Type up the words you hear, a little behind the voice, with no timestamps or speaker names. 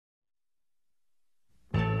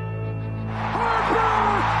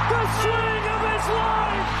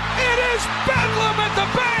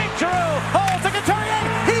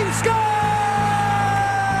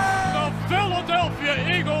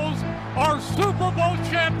Super Bowl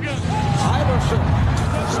champion. Iverson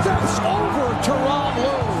steps over Tyronn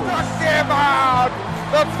Lue. Struck him out.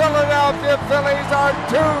 The Philadelphia Phillies are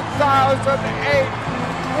 2008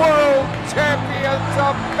 World Champions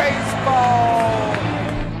of Baseball.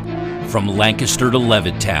 From Lancaster to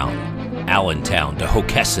Levittown, Allentown to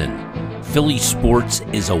Hockessin, Philly sports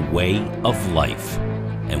is a way of life,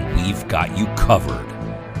 and we've got you covered.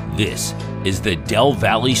 This is the Del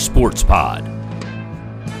Valley Sports Pod.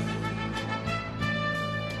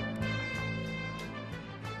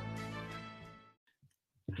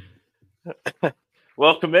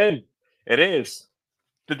 Welcome in. It is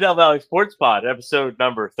the Del Valley Sports Pod, episode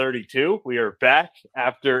number 32. We are back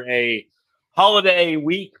after a holiday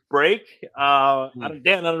week break. Dan, I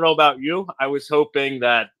don't know about you. I was hoping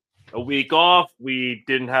that a week off, we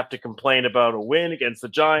didn't have to complain about a win against the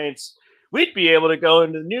Giants. We'd be able to go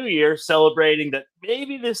into the new year celebrating that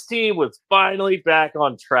maybe this team was finally back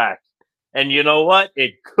on track. And you know what?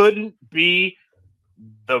 It couldn't be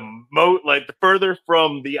the further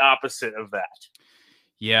from the opposite of that.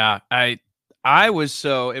 Yeah, I was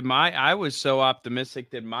so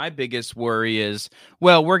optimistic that my biggest worry is,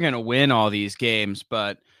 well, we're going to win all these games,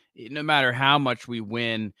 but no matter how much we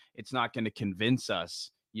win, it's not going to convince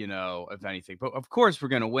us, of anything. But of course we're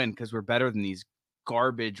going to win because we're better than these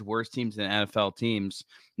garbage, worst teams than NFL teams,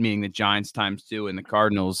 meaning the Giants times 2 and the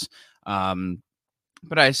Cardinals.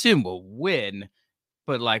 But I assume we'll win.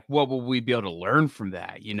 But what will we be able to learn from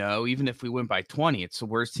that? Even if we win by 20, it's the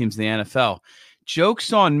worst teams in the NFL.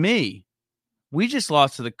 Joke's on me. We just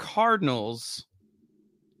lost to the Cardinals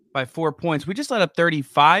by 4 points. We just let up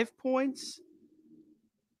 35 points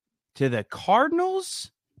to the Cardinals.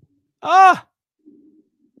 We got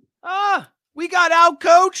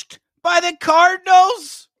outcoached by the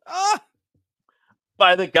Cardinals.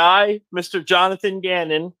 By the guy, Mr. Jonathan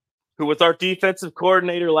Gannon, who was our defensive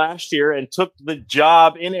coordinator last year and took the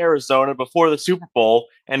job in Arizona before the Super Bowl,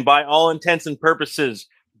 and by all intents and purposes,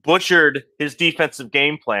 butchered his defensive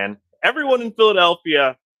game plan. Everyone in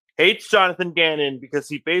Philadelphia hates Jonathan Gannon because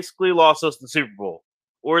he basically lost us the Super Bowl,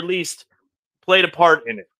 or at least played a part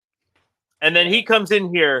in it. And then he comes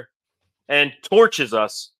in here and torches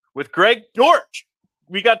us with Greg Dortch.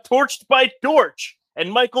 We got torched by Dortch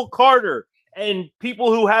and Michael Carter and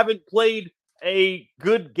people who haven't played a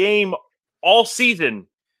good game all season.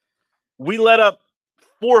 We let up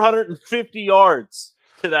 450 yards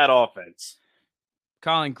to that offense.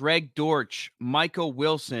 Colin, Greg Dortch, Michael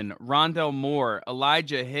Wilson, Rondell Moore,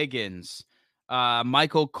 Elijah Higgins,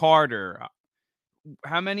 Michael Carter.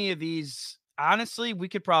 How many of these? Honestly, we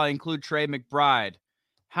could probably include Trey McBride.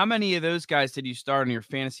 How many of those guys did you start on your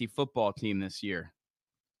fantasy football team this year?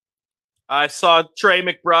 I saw Trey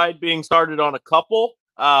McBride being started on a couple.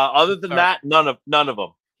 Other than that, none of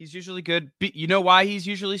them. He's usually good. You know why he's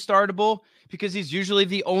usually startable? Because he's usually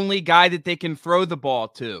the only guy that they can throw the ball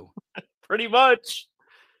to. Pretty much.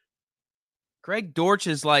 Greg Dortch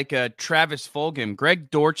is like a Travis Fulgham.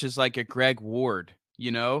 Greg Dortch is like a Greg Ward.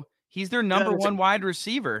 He's their number one wide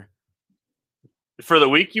receiver. For the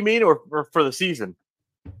week, you mean, or for the season?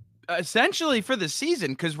 Essentially for the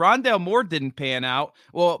season, because Rondell Moore didn't pan out.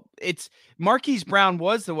 Well, it's Marquise Brown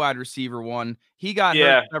was the wide receiver one. He got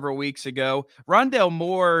hurt several weeks ago. Rondell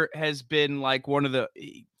Moore has been like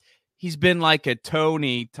he's been like a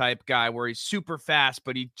Tony type guy where he's super fast,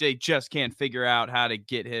 but they just can't figure out how to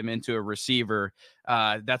get him into a receiver.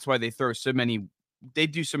 That's why they do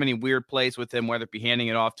so many weird plays with him, whether it be handing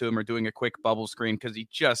it off to him or doing a quick bubble screen, because he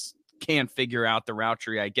just can't figure out the route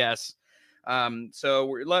tree, I guess. So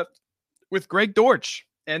we're left with Greg Dortch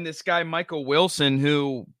and this guy, Michael Wilson,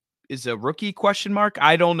 who is a rookie ?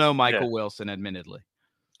 I don't know Michael Wilson, admittedly.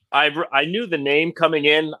 I knew the name coming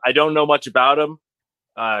in. I don't know much about him.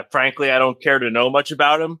 Frankly, I don't care to know much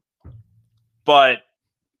about him. But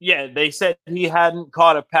yeah, they said he hadn't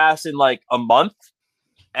caught a pass in like a month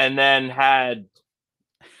and then had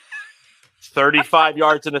 35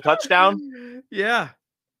 yards and a touchdown. Yeah.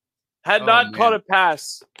 Had not caught a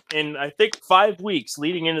pass in, I think, 5 weeks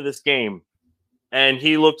leading into this game. And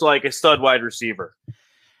he looked like a stud wide receiver.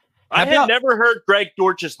 I had never heard Greg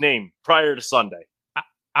Dortch's name prior to Sunday.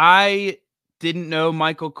 I didn't know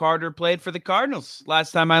Michael Carter played for the Cardinals.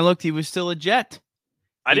 Last time I looked, he was still a Jet.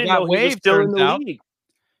 I didn't know he was still in the league.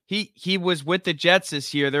 He was with the Jets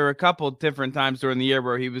this year. There were a couple of different times during the year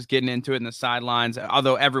where he was getting into it in the sidelines,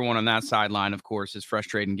 although everyone on that sideline, of course, is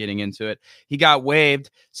frustrated getting into it. He got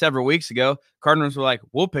waived several weeks ago. Cardinals were like,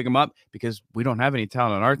 we'll pick him up because we don't have any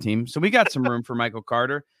talent on our team. So we got some room for Michael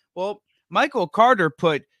Carter. Well, Michael Carter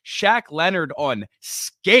put Shaq Leonard on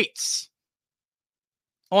skates.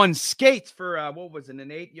 For, what was it, an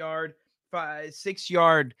 8-yard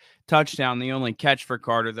 6-yard touchdown. The only catch for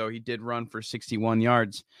Carter, though. He did run for 61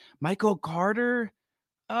 yards. Michael Carter.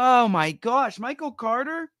 Oh, my gosh. Michael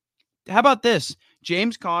Carter. How about this?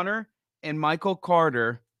 James Conner and Michael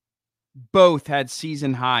Carter both had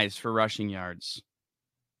season highs for rushing yards.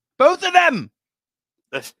 Both of them.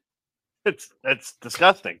 That's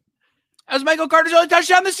disgusting. That was Michael Carter's only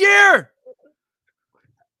touchdown this year.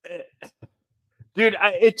 Dude,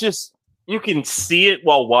 you can see it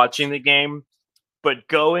while watching the game, but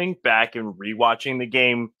going back and rewatching the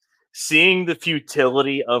game, seeing the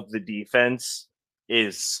futility of the defense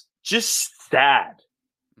is just sad.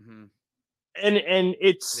 Mm-hmm. And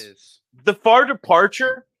it's the far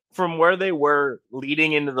departure from where they were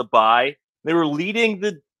leading into the bye. They were leading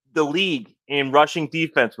the league in rushing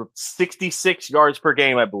defense with 66 yards per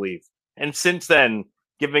game, I believe. And since then,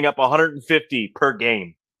 giving up 150 per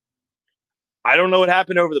game. I don't know what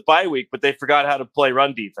happened over the bye week, but they forgot how to play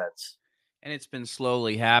run defense. And it's been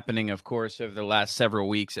slowly happening, of course, over the last several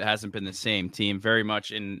weeks. It hasn't been the same team very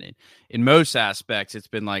much in most aspects. It's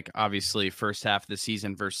been like, obviously, first half of the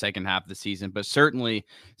season versus second half of the season. But certainly,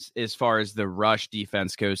 as far as the rush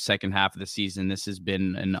defense goes, second half of the season, this has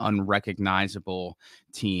been an unrecognizable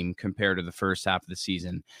team compared to the first half of the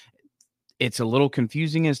season. It's a little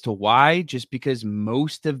confusing as to why, just because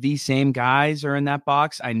most of these same guys are in that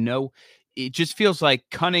box. I know it just feels like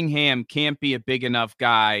Cunningham can't be a big enough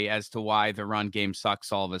guy as to why the run game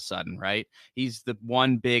sucks all of a sudden, right? He's the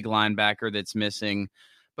one big linebacker that's missing.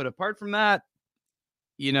 But apart from that,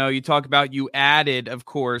 you talk about you added, of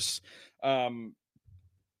course, oh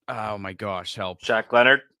my gosh, help. Shaq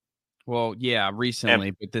Leonard? Well, yeah,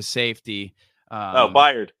 recently, but the safety.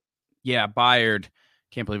 Byard. Yeah, Byard.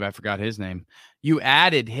 Can't believe I forgot his name. You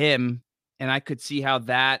added him, and I could see how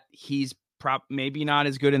he's maybe not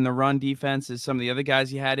as good in the run defense as some of the other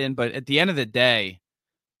guys you had in, but at the end of the day,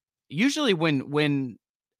 usually when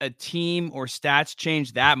a team or stats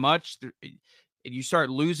change that much, you start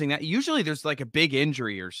losing that. Usually there's like a big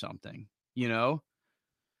injury or something,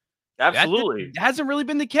 Absolutely. That hasn't really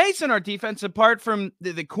been the case in our defense, apart from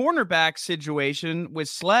the cornerback situation with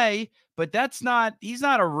Slay, but he's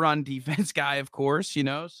not a run defense guy, of course,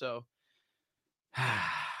 so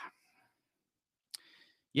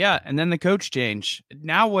yeah, and then the coach change.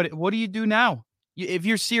 Now what do you do now? If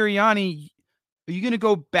you're Sirianni, are you going to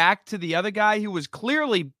go back to the other guy who was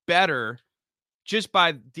clearly better just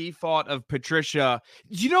by default of Patricia?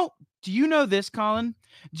 Do you know this, Colin?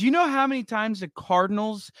 Do you know how many times the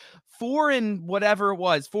Cardinals, 4 and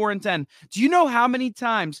 10, do you know how many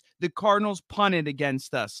times the Cardinals punted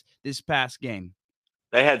against us this past game?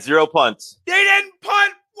 They had 0 punts. They didn't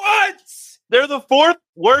punt once! They're the 4th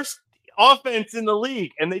worst offense in the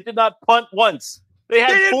league, and they did not punt once. They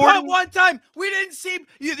didn't punt one time. We didn't see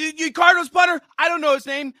you Cardinals punter. I don't know his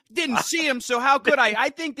name. Didn't see him, so how could I? I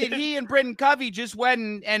think that he and Britton Covey just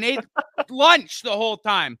went and ate lunch the whole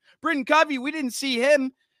time. Britton Covey, we didn't see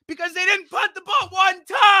him because they didn't punt the ball one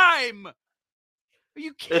time. Are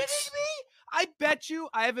you kidding me? I bet you,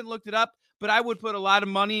 I haven't looked it up, but I would put a lot of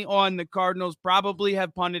money on the Cardinals probably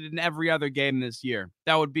have punted in every other game this year.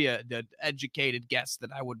 That would be an educated guess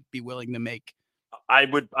that I would be willing to make. I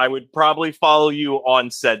would probably follow you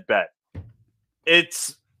on said bet.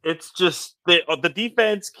 It's just the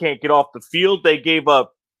defense can't get off the field. They gave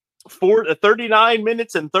up 39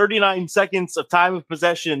 minutes and 39 seconds of time of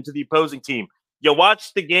possession to the opposing team. You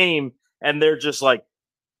watch the game and they're just like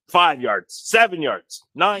 5 yards, 7 yards,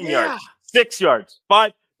 9 yards, 6 yards,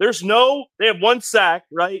 5. They have 1 sack,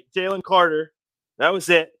 right? Jalen Carter. That was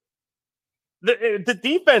it. The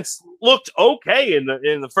defense looked okay in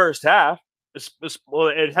the first half.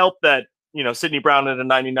 It helped that, Sidney Brown had a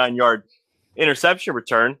 99-yard interception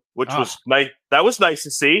return, which was nice. That was nice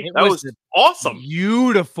to see. That was awesome.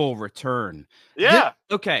 Beautiful return. Yeah.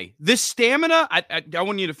 Okay. This stamina, I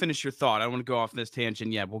want you to finish your thought. I don't want to go off this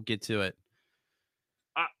tangent yet. We'll get to it.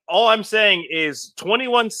 All I'm saying is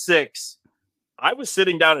 21-6. I was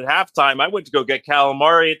sitting down at halftime. I went to go get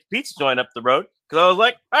calamari at the pizza joint up the road because I was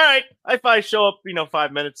like, all right, if I show up,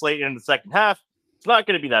 5 minutes late in the second half, it's not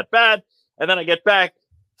going to be that bad. And then I get back,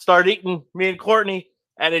 start eating, me and Courtney,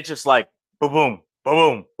 and it's just like, boom,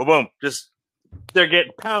 boom, boom. Just they're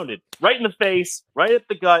getting pounded right in the face, right at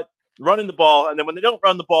the gut, running the ball. And then when they don't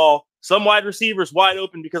run the ball, some wide receiver's wide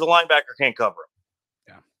open because a linebacker can't cover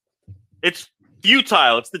him. Yeah. It's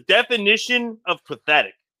futile. It's the definition of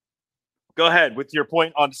pathetic. Go ahead with your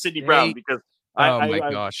point on Sidney Brown because my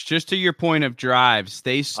gosh. Just to your point of drives,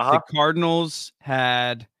 the Cardinals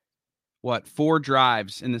had 4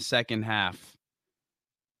 drives in the second half.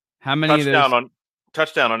 How many of those?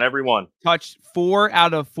 Touchdown on every one. 4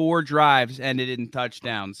 out of 4 drives ended in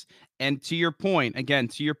touchdowns. And to your point,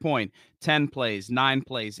 10 plays, 9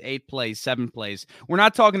 plays, 8 plays, 7 plays. We're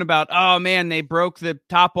not talking about, oh man, they broke the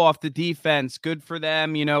top off the defense. Good for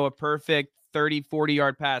them. A perfect 30,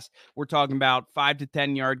 40-yard pass. We're talking about 5 to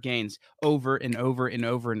 10-yard gains over and over and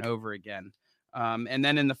over and over again. And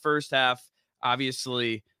then in the first half,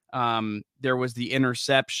 obviously, there was the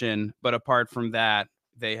interception. But apart from that,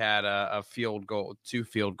 they had a field goal, 2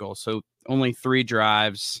 field goals. So only 3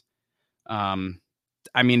 drives.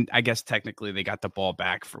 I guess technically they got the ball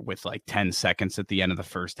back with like 10 seconds at the end of the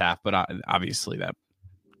first half, but obviously that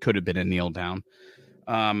could have been a kneel down.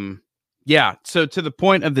 Yeah. So to the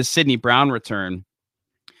point of the Sidney Brown return,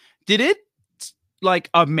 did it like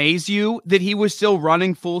amaze you that he was still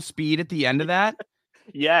running full speed at the end of that?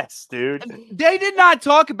 Yes, dude. They did not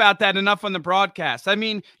talk about that enough on the broadcast. I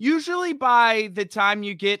mean, usually by the time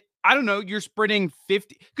you get, I don't know, you're sprinting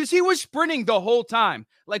 50, because he was sprinting the whole time.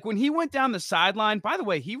 Like when he went down the sideline, by the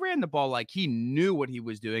way, he ran the ball like he knew what he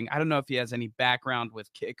was doing. I don't know if he has any background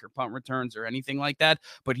with kick or punt returns or anything like that,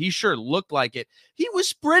 but he sure looked like it. He was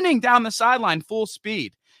sprinting down the sideline full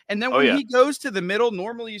speed. And then when he goes to the middle,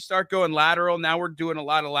 normally you start going lateral. Now we're doing a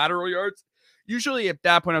lot of lateral yards. Usually at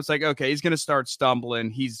that point, I was like, okay, he's going to start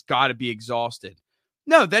stumbling. He's got to be exhausted.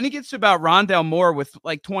 No, then he gets to about Rondale Moore with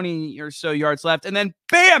like 20 or so yards left. And then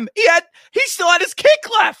bam, he still had his kick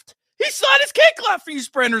left. He still had his kick left for you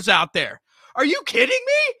sprinters out there. Are you kidding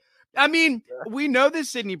me? I mean, we know that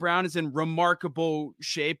Sidney Brown is in remarkable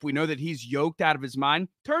shape. We know that he's yoked out of his mind.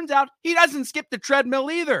 Turns out he doesn't skip the treadmill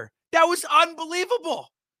either. That was unbelievable.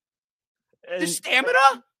 The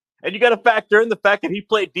stamina. And you got to factor in the fact that he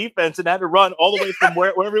played defense and had to run all the way from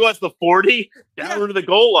wherever he was, the 40, down to the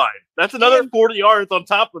goal line. That's another 40 yards on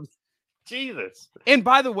top of Jesus. And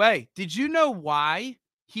by the way, did you know why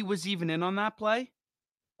he was even in on that play?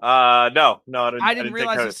 No, I didn't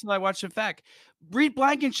realize this until I watched it back. Reed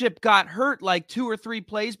Blankenship got hurt like 2 or 3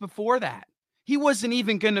 plays before that. He wasn't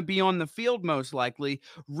even going to be on the field, most likely.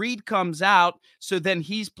 Reed comes out, so then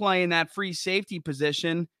he's playing that free safety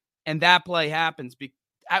position, and that play happens.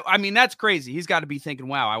 I mean, that's crazy. He's got to be thinking,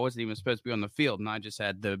 wow, I wasn't even supposed to be on the field, and I just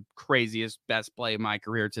had the craziest, best play of my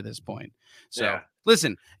career to this point. So,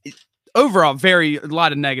 Listen, overall, a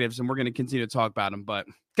lot of negatives, and we're going to continue to talk about them, but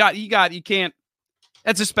you can't.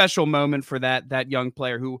 That's a special moment for that young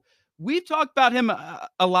player who we've talked about him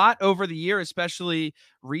a lot over the year, especially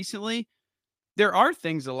recently. There are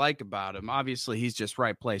things I like about him. Obviously, he's just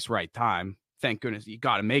right place, right time. Thank goodness you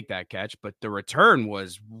got to make that catch, but the return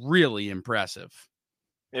was really impressive.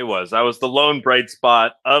 It was. That was the lone bright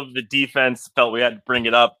spot of the defense. Felt we had to bring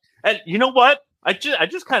it up. And you know what? I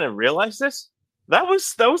just kind of realized this. That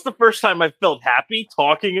was the first time I felt happy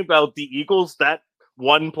talking about the Eagles that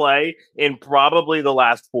one play in probably the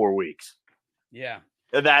last 4 weeks. Yeah.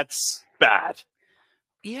 And that's bad.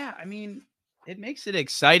 Yeah, I mean, it makes it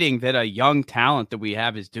exciting that a young talent that we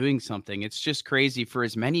have is doing something. It's just crazy for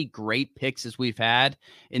as many great picks as we've had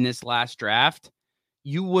in this last draft.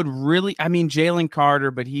 You would really, I mean, Jalen Carter,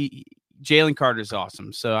 but Jalen Carter's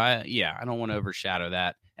awesome. So I don't want to overshadow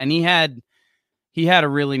that. And he had a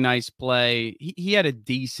really nice play. He had a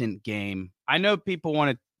decent game. I know people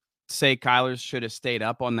want to say Kyler should have stayed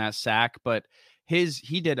up on that sack, but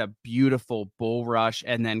he did a beautiful bull rush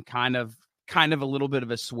and then kind of a little bit of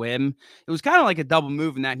a swim. It was kind of like a double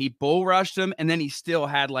move in that he bull rushed him and then he still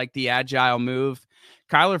had like the agile move.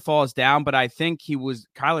 Kyler falls down, but I think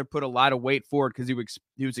Kyler put a lot of weight forward because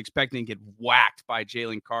he was expecting to get whacked by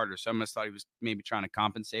Jalen Carter. So I must thought he was maybe trying to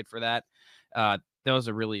compensate for that. That was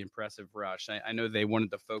a really impressive rush. I know they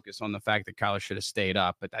wanted to focus on the fact that Kyler should have stayed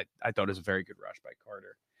up, but I thought it was a very good rush by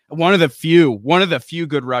Carter. One of the few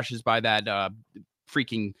good rushes by that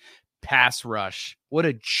freaking pass rush. What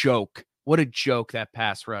a joke. What a joke that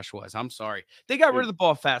pass rush was. I'm sorry. They got rid of the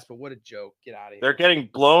ball fast, but what a joke. Get out of here. They're getting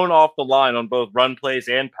blown off the line on both run plays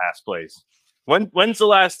and pass plays. When's the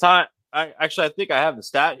last time? I think I have the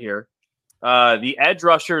stat here. The edge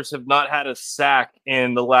rushers have not had a sack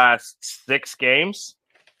in the last 6 games.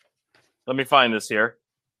 Let me find this here.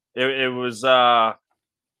 It was last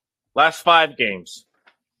 5 games.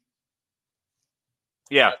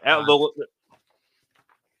 Yeah.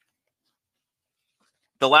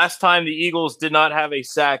 The last time the Eagles did not have a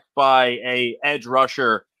sack by a edge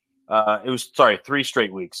rusher, it was 3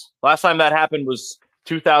 straight weeks. Last time that happened was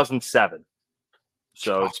 2007.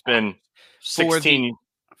 So it's been 16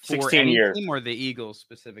 years. Or the Eagles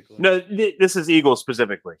specifically? No, this is Eagles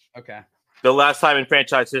specifically. Okay. The last time in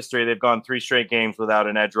franchise history they've gone 3 straight games without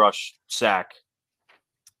an edge rush sack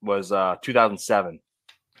was 2007.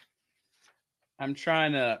 I'm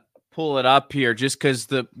trying to pull it up here just because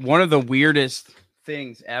one of the weirdest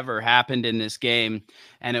things ever happened in this game.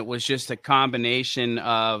 And it was just a combination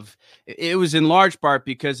of, it was in large part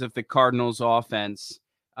because of the Cardinals offense,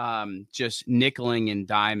 just nickeling and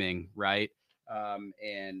diming, right?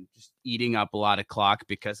 And just eating up a lot of clock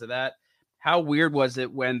because of that. How weird was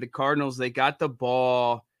it when the Cardinals, they got the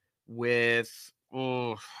ball with,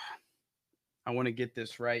 I want to get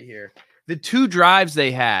this right here. The 2 drives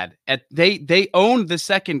they had, they owned the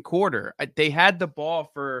second quarter. They had the ball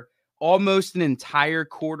for almost an entire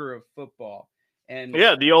quarter of football. And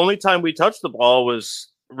yeah, the only time we touched the ball was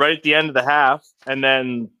right at the end of the half, and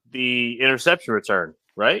then the interception return,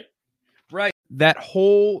 right? Right. That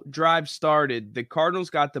whole drive started. The Cardinals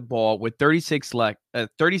got the ball with 36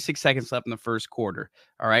 seconds left in the first quarter.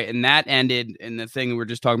 All right. And that ended in the thing we were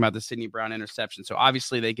just talking about, the Sidney Brown interception. So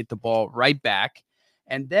obviously they get the ball right back.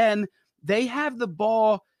 And then they have the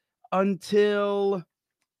ball until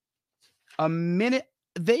a minute.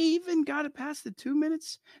 They even got it past the 2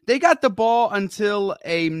 minutes. They got the ball until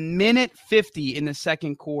a minute 50 in the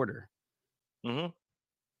second quarter. Mm-hmm.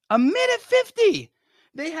 A minute 50.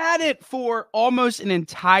 They had it for almost an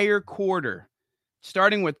entire quarter,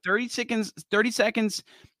 starting with 36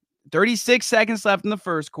 seconds left in the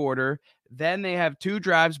first quarter. Then they have 2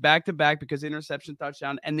 drives back to back because interception,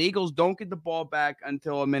 touchdown, and the Eagles don't get the ball back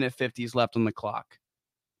until a minute 50 is left on the clock.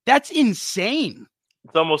 That's insane.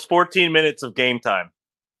 It's almost 14 minutes of game time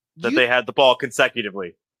that they had the ball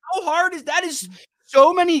consecutively. How hard is that? Is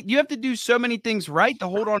so many. You have to do so many things right to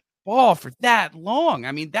hold on to the ball for that long.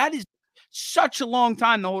 I mean, that is such a long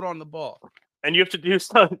time to hold on to the ball. And you have to do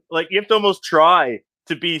something like you have to almost try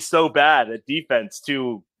to be so bad at defense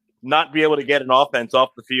to not be able to get an offense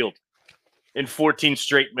off the field in 14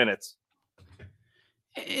 straight minutes.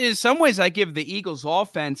 In some ways, I give the Eagles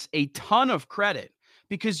offense a ton of credit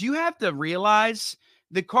because you have to realize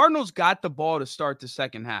the Cardinals got the ball to start the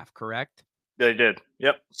second half, correct? They did.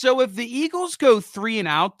 Yep. So if the Eagles go 3 and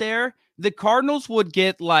out there, the Cardinals would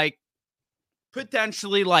get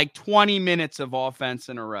potentially 20 minutes of offense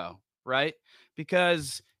in a row, right?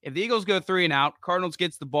 Because if the Eagles go 3 and out, Cardinals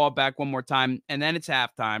gets the ball back one more time, and then it's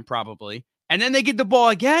halftime probably, and then they get the ball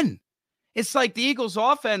again. It's like the Eagles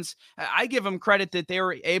offense, I give them credit that they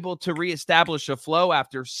were able to reestablish a flow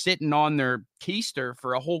after sitting on their keister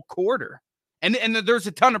for a whole quarter. And there's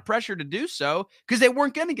a ton of pressure to do so because they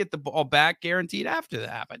weren't going to get the ball back guaranteed after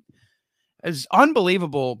that. But it's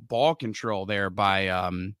unbelievable ball control there by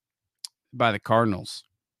the Cardinals.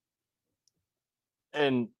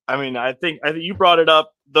 And I mean, I think you brought it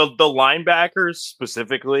up. The linebackers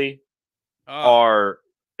specifically are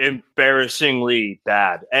embarrassingly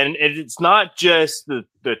bad. And it's not just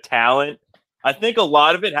the talent. I think a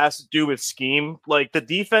lot of it has to do with scheme. Like the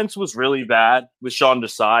defense was really bad with Sean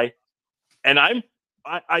Desai. And I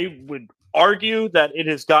would argue that it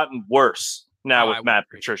has gotten worse now with Matt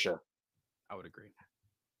Patricia. I would agree.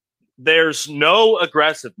 There's no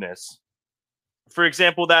aggressiveness. For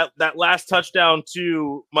example, that last touchdown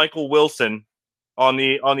to Michael Wilson on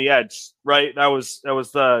the edge, right? That was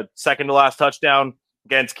the second to last touchdown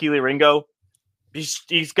against Keely Ringo.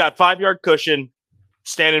 He's got 5-yard cushion,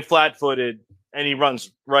 standing flat-footed, and he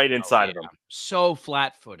runs right inside of him. So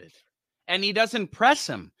flat-footed. And he doesn't press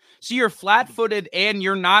him. So you're flat-footed and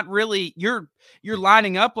you're not really you're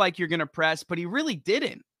lining up like you're going to press, but he really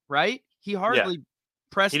didn't, right? He hardly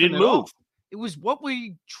pressed him. He didn't move. It was what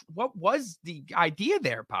was the idea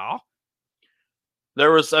there, pal?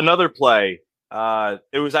 There was another play.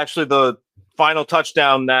 It was actually the final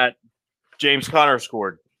touchdown that James Conner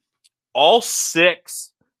scored. All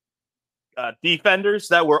 6 defenders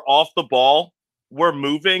that were off the ball were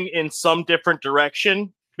moving in some different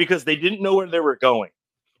direction because they didn't know where they were going.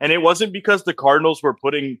 And it wasn't because the Cardinals were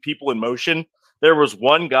putting people in motion. There was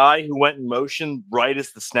one guy who went in motion right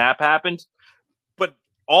as the snap happened. But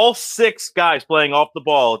all 6 guys playing off the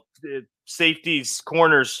ball, safeties,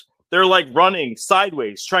 corners, they're running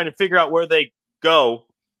sideways, trying to figure out where they go.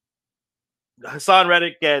 Hassan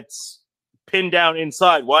Reddick gets pinned down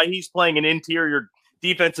inside. Why he's playing an interior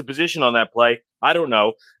defensive position on that play, I don't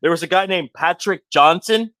know. There was a guy named Patrick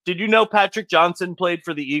Johnson. Did you know Patrick Johnson played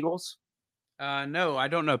for the Eagles? No, I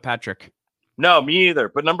don't know Patrick. No, me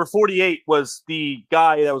either. But number 48 was the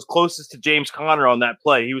guy that was closest to James Conner on that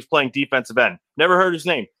play. He was playing defensive end. Never heard his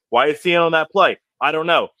name. Why is he on that play? I don't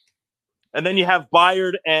know. And then you have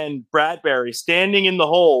Byard and Bradbury standing in the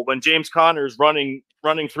hole when James Conner is running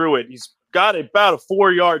through it. He's got about a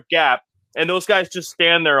 4-yard gap, and those guys just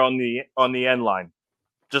stand there on the end line,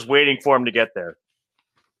 just waiting for him to get there.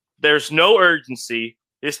 There's no urgency.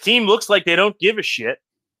 His team looks like they don't give a shit.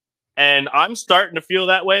 And I'm starting to feel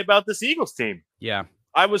that way about this Eagles team. Yeah.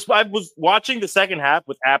 I was watching the second half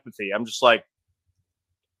with apathy. I'm just like,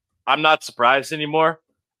 I'm not surprised anymore.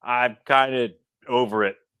 I'm kind of over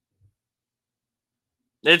it.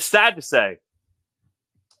 It's sad to say.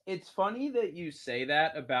 It's funny that you say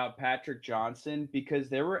that about Patrick Johnson because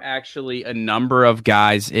there were actually a number of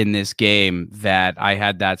guys in this game that I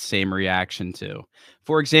had that same reaction to.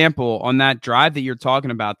 For example, on that drive that you're talking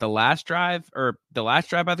about, the last drive by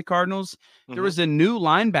the Cardinals, there was a new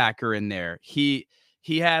linebacker in there. He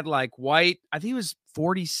had like white, I think he was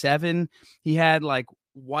 47. He had like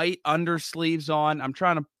white undersleeves on. I'm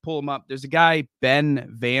trying to pull him up. There's a guy, Ben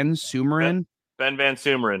Van Sumeren. Ben Van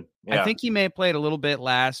Sumeren. Yeah. I think he may have played a little bit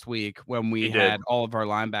last week when we He had did. all of our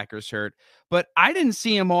linebackers hurt, but I didn't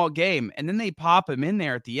see him all game. And then they pop him in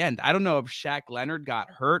there at the end. I don't know if Shaq Leonard got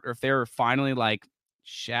hurt or if they were finally like,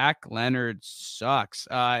 Shaq Leonard sucks.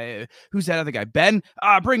 Who's that other guy? Ben?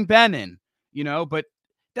 Bring Ben in, but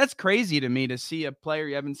that's crazy to me to see a player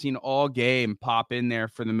you haven't seen all game pop in there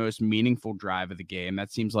for the most meaningful drive of the game.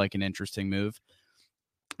 That seems like an interesting move.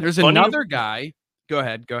 There's another guy. Go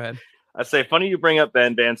ahead. I say, funny you bring up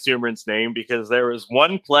Ben Van Sumeren's name because there was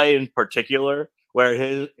one play in particular where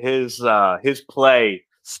his play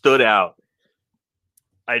stood out.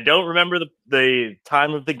 I don't remember the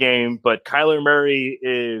time of the game, but Kyler Murray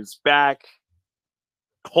is back.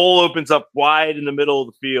 Hole opens up wide in the middle of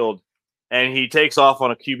the field, and he takes off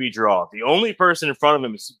on a QB draw. The only person in front of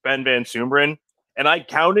him is Ben Van Sumeren, and I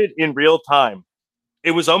counted in real time.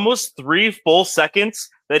 It was almost 3 full seconds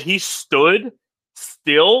that he stood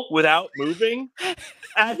still without moving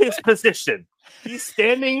at his position. He's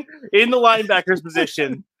standing in the linebacker's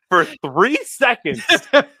position for 3 seconds.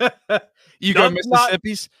 You go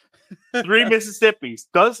Mississippi's? 3 Mississippi's.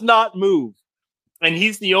 Does not move. And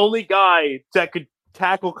he's the only guy that could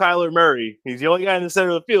tackle Kyler Murray. He's the only guy in the center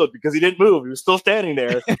of the field because he didn't move. He was still standing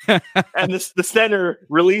there. And the center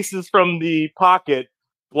releases from the pocket,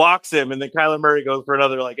 blocks him, and then Kyler Murray goes for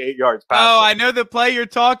another 8 yards past him. I know the play you're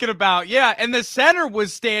talking about. Yeah, and the center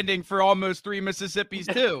was standing for almost 3 Mississippi's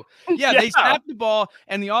too. Yeah, they snapped the ball,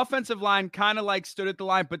 and the offensive line kind of stood at the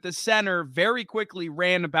line, but the center very quickly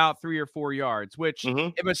ran about 3 or 4 yards, which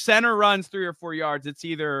if a center runs 3 or 4 yards, it's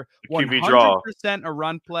either 100% a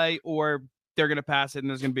run play or they're going to pass it and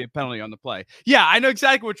there's going to be a penalty on the play. Yeah, I know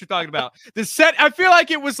exactly what you're talking about. I feel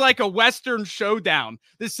like it was like a Western showdown.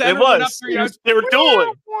 The center went up 3 yards. They were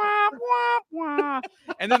dueling.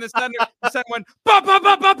 And then the center went, bah, bah,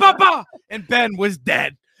 bah, bah, bah, bah, and Ben was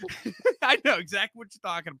dead. I know exactly what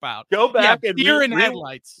you're talking about. Go back and deer in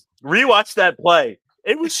headlights. Rewatch that play.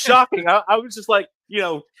 It was shocking. I was just like,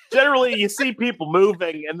 generally you see people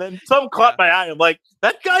moving and then some caught my eye. I'm like,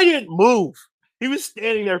 that guy didn't move. He was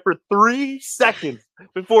standing there for 3 seconds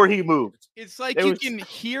before he moved. It's like you can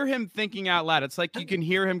hear him thinking out loud. It's like you can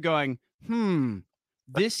hear him going,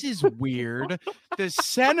 this is weird. The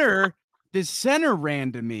center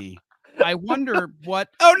ran to me. I wonder what.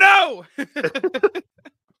 Oh, no.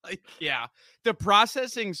 The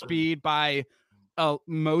processing speed by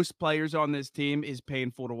most players on this team is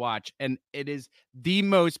painful to watch, and it is the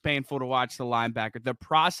most painful to watch the linebacker. The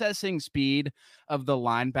processing speed of the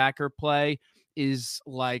linebacker play is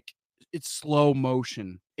it's slow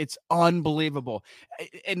motion. It's unbelievable.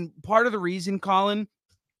 And part of the reason, Colin,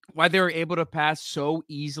 why they were able to pass so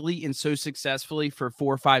easily and so successfully for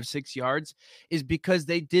 4, 5, 6 yards is because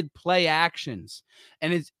they did play actions.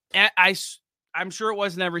 And I'm sure it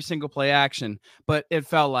wasn't every single play action, but it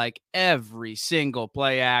felt like every single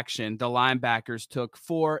play action the linebackers took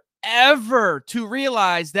forever to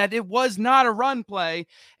realize that it was not a run play.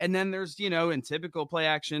 And then there's, in typical play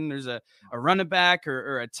action, there's a running back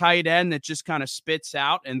or a tight end that just kind of spits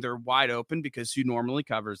out and they're wide open because who normally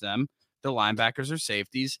covers them? The linebackers are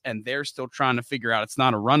safeties, and they're still trying to figure out it's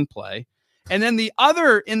not a run play. And then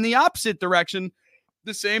in the opposite direction,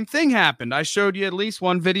 the same thing happened. I showed you at least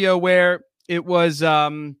one video where it was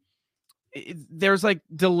there's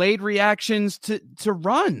delayed reactions to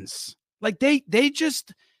runs. They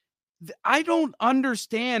just, I don't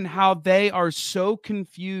understand how they are so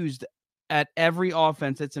confused at every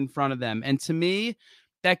offense that's in front of them. And to me,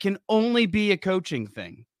 that can only be a coaching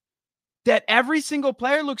thing. That every single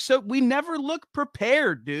player we never look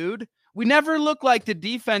prepared, dude. We never look like the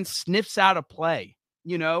defense sniffs out a play.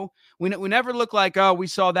 We never look like, oh, we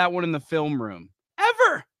saw that one in the film room.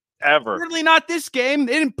 Ever. Certainly not this game.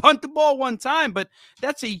 They didn't punt the ball one time, but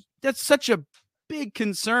that's such a big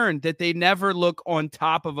concern that they never look on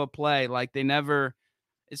top of a play. They never,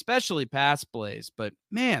 especially pass plays. But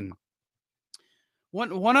man,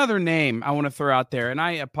 one other name I want to throw out there, and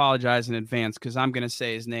I apologize in advance because I'm going to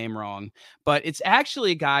say his name wrong, but it's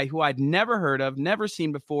actually a guy who I'd never heard of, never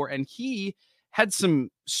seen before, and he had some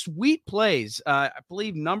sweet plays. I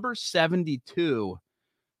believe number 72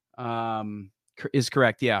 is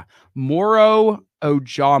correct. Yeah. Moro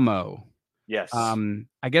Ojamo. Yes.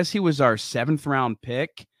 I guess he was our 7th round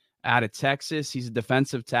pick out of Texas. He's a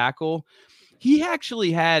defensive tackle. He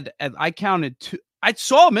actually had, I counted two. I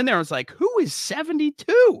saw him in there. I was like, who is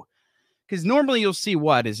 72? Because normally you'll see,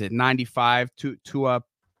 what is it, 95 to below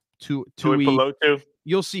 2.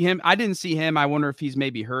 You'll see him. I didn't see him. I wonder if he's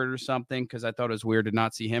maybe hurt or something, because I thought it was weird to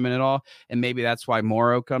not see him in it all. And maybe that's why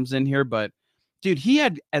Moro comes in here. But dude, he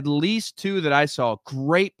had at least 2 that I saw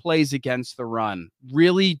great plays against the run,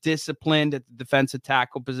 really disciplined at the defensive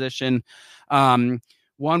tackle position.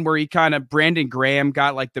 One where Brandon Graham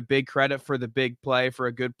got like the big credit for the big play, for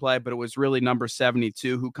a good play, but it was really number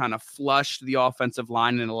 72 who kind of flushed the offensive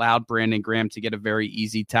line and allowed Brandon Graham to get a very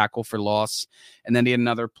easy tackle for loss. And then he had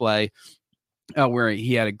another play where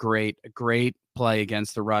he had a great play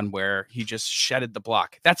against the run where he just shedded the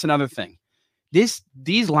block. That's another thing. These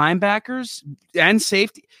linebackers and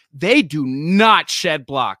safety, they do not shed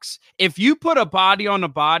blocks. If you put a body on a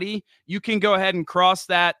body, you can go ahead and cross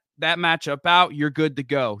that matchup out. You're good to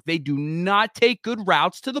go. They do not take good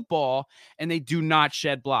routes to the ball, and they do not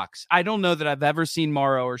shed blocks. I don't know that I've ever seen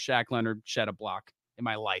Morrow or Shaq Leonard shed a block in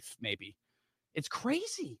my life. Maybe. It's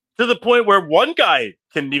crazy. To the point where one guy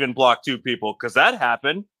couldn't even block 2 people, because that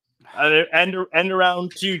happened. And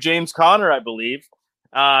around to James Conner, I believe.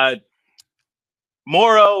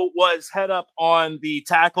 Morrow was head up on the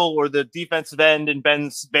tackle or the defensive end, and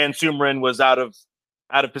Van Sumeren was out of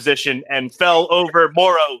position and fell over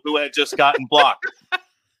Morrow, who had just gotten blocked.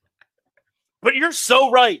 But you're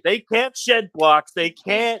so right. They can't shed blocks. They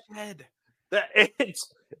can't.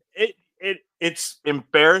 It's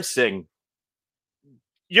embarrassing.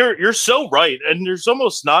 You're so right, and there's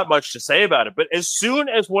almost not much to say about it. But as soon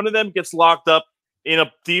as one of them gets locked up in a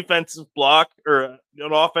defensive block, or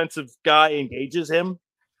an offensive guy engages him,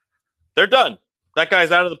 they're done. That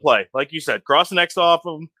guy's out of the play. Like you said, cross the next off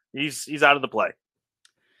him, he's out of the play.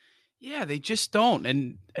 Yeah, they just don't.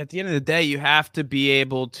 And at the end of the day, you have to be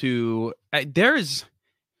able to. There's,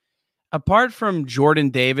 apart from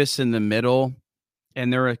Jordan Davis in the middle,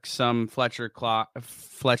 and there are some Fletcher Cox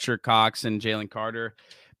and Jalen Carter.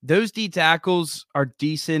 Those D tackles are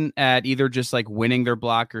decent at either just like winning their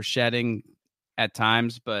block or shedding at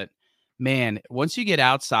times. But man, once you get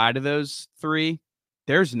outside of those 3,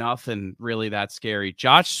 there's nothing really that scary.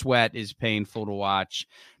 Josh Sweat is painful to watch.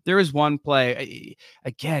 There was one play,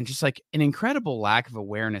 again, just like an incredible lack of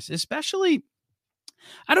awareness, especially,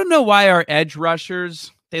 I don't know why our edge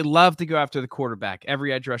rushers, they love to go after the quarterback.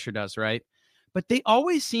 Every edge rusher does, right? But they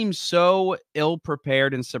always seem so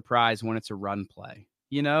ill-prepared and surprised when it's a run play.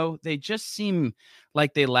 You know, they just seem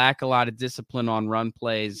like they lack a lot of discipline on run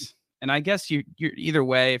plays. And I guess you're either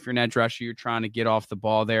way, if you're an edge rusher, you're trying to get off the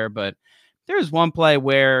ball there. But there's one play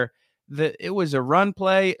where it was a run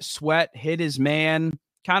play. Sweat hit his man,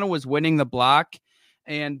 kind of was winning the block,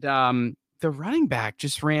 and the running back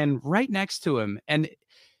just ran right next to him. And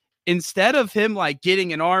instead of him like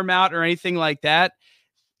getting an arm out or anything like that,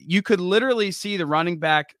 you could literally see the running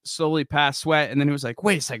back slowly pass Sweat, and then he was like,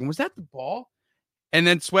 wait a second, was that the ball? And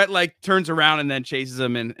then Sweat like turns around and then chases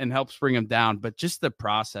him and helps bring him down. But just the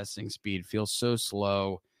processing speed feels so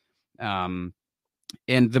slow. And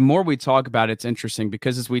the more we talk about it, it's interesting,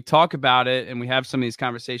 because as we talk about it and we have some of these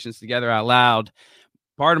conversations together out loud,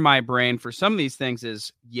 part of my brain for some of these things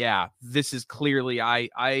is, yeah, this is clearly,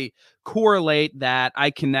 I correlate that, I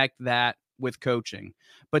connect that with coaching.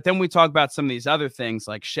 But then we talk about some of these other things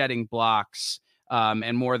like shedding blocks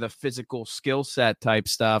and more of the physical skill set type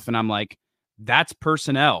stuff. And I'm like, that's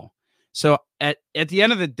personnel. So at the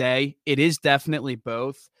end of the day, it is definitely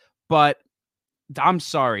both. But I'm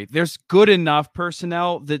sorry, there's good enough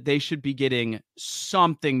personnel that they should be getting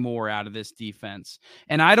something more out of this defense.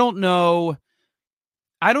 And I don't know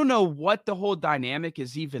what the whole dynamic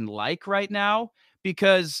is even like right now,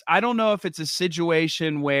 because I don't know if it's a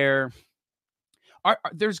situation where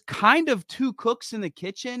there's kind of 2 cooks in the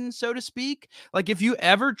kitchen, so to speak. Like if you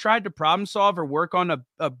ever tried to problem solve or work on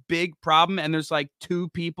a big problem and there's like 2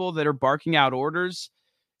 people that are barking out orders,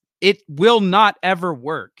 it will not ever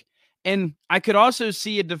work. And I could also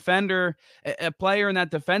see a defender, a player in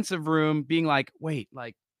that defensive room being like, wait,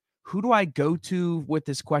 like, who do I go to with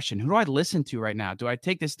this question? Who do I listen to right now? Do I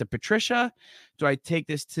take this to Patricia? Do I take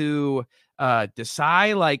this to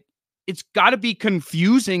Desai? Like, it's got to be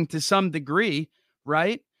confusing to some degree,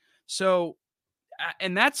 right? So,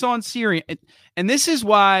 and that's on Siri. And this is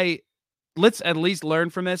why, let's at least learn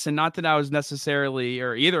from this. And not that I was necessarily,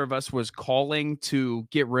 or either of us was calling to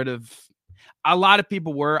get rid of, a lot of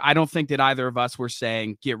people were. I don't think that either of us were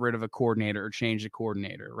saying get rid of a coordinator or change the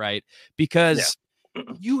coordinator, right? Because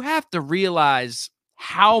you have to realize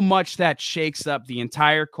how much that shakes up the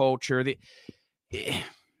entire culture.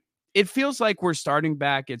 It feels like we're starting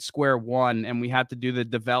back at square one and we have to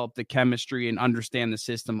develop the chemistry and understand the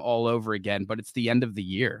system all over again, but it's the end of the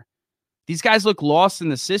year. These guys look lost in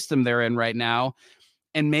the system they're in right now.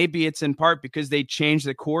 And maybe it's in part because they changed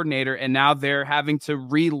the coordinator and now they're having to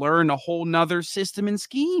relearn a whole nother system and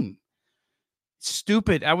scheme.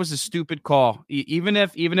 Stupid. That was a stupid call. Even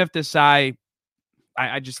if Desai,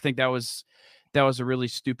 I just think that was a really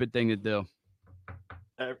stupid thing to do.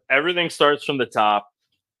 Everything starts from the top.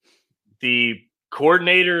 The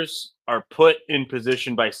coordinators are put in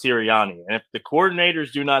position by Sirianni. And if the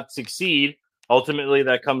coordinators do not succeed, ultimately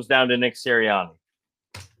that comes down to Nick Sirianni.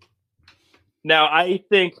 Now, I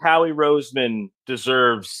think Howie Roseman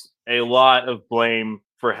deserves a lot of blame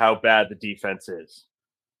for how bad the defense is.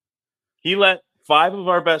 He let 5 of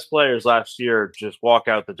our best players last year just walk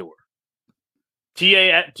out the door.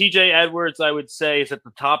 TJ Edwards, I would say, is at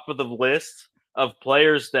the top of the list of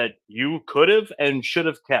players that you could have and should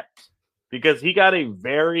have kept, because he got a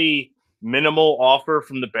very minimal offer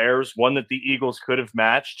from the Bears, one that the Eagles could have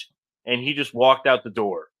matched, and he just walked out the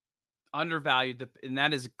door. Undervalued, and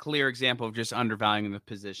that is a clear example of just undervaluing the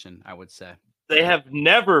position, I would say. They have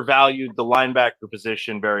never valued the linebacker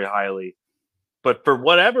position very highly, but for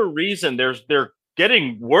whatever reason, they're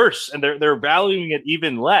getting worse, and they're valuing it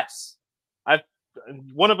even less.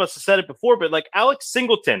 One of us has said it before, but like Alex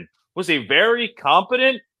Singleton was a very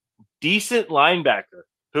competent, decent linebacker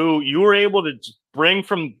who you were able to bring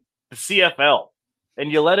from the CFL,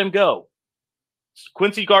 and you let him go.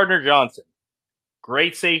 Quincy Gardner-Johnson,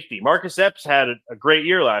 great safety. Marcus Epps had a great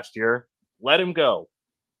year last year. Let him go.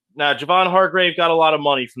 Now, Javon Hargrave got a lot of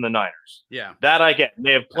money from the Niners. Yeah. That I get.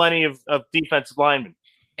 They have plenty of defensive linemen.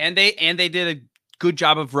 And they did a good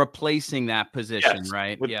job of replacing that position, yes,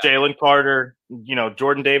 right? With Jalen Carter.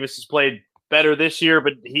 Jordan Davis has played better this year,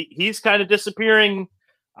 but he's kind of disappearing.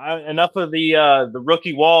 Enough of the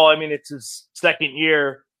rookie wall. I mean, it's his second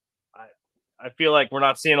year. I feel like we're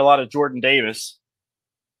not seeing a lot of Jordan Davis.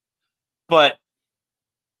 But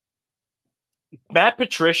Matt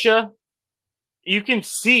Patricia, you can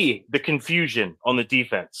see the confusion on the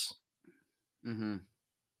defense. Mm-hmm.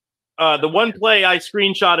 The one play I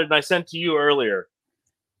screenshotted and I sent to you earlier,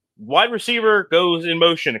 wide receiver goes in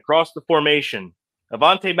motion across the formation.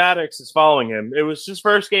 Avonte Maddox is following him. It was his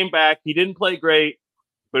first game back. He didn't play great,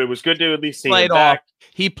 but it was good to at least see him back.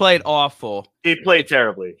 He played awful. He played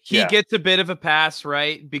terribly. He gets a bit of a pass,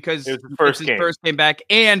 right? Because it was his first game back,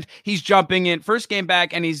 and he's jumping in first game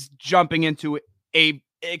back, and he's jumping into a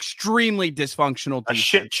extremely dysfunctional defense. A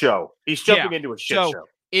shit show. He's jumping into a shit show.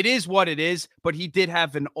 It is what it is, but he did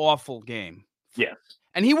have an awful game. Yes.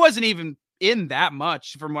 And he wasn't even in that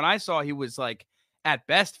much. From what I saw, he was like at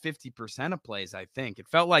best 50% of plays, I think. It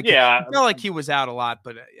felt like he was out a lot,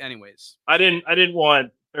 but anyways. I didn't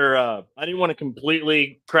want to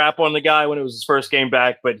completely crap on the guy when it was his first game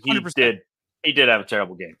back, but he 100%. did have a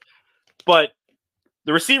terrible game. But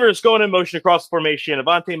the receiver is going in motion across the formation.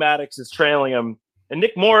 Avonte Maddox is trailing him, and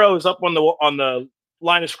Nick Morrow is up on the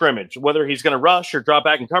line of scrimmage. Whether he's going to rush or drop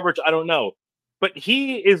back in coverage, I don't know. But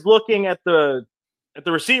he is looking at the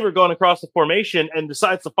receiver going across the formation and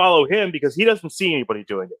decides to follow him because he doesn't see anybody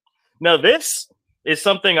doing it. Now, this is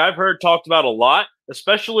something I've heard talked about a lot,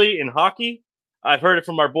 especially in hockey. I've heard it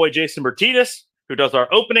from our boy Jason Bertidis, who does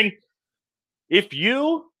our opening. If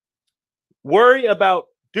you worry about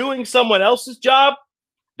doing someone else's job,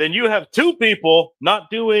 then you have 2 people not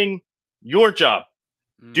doing your job.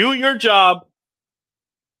 Do your job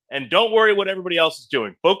and don't worry what everybody else is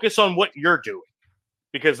doing. Focus on what you're doing,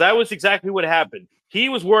 because that was exactly what happened. He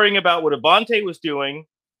was worrying about what Avonte was doing,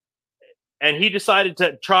 and he decided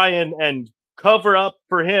to try and cover up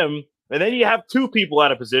for him. And then you have 2 people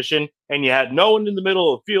out of position, and you had no one in the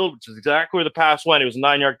middle of the field, which is exactly where the pass went. It was a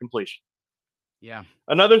 9-yard completion. Yeah.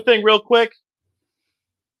 Another thing real quick.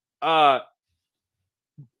 Hassan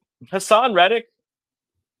Reddick.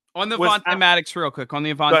 On the Avonte Maddox real quick. On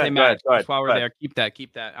the Avonte Maddox. While we're there, keep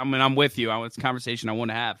that. I mean, I'm with you. It's a conversation I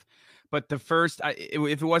want to have. But the first,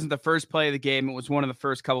 if it wasn't the first play of the game, it was one of the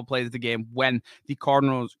first couple plays of the game when the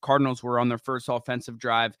Cardinals were on their first offensive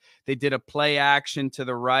drive. They did a play action to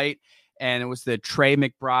the right, and it was the Trey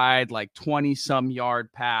McBride, like 20-some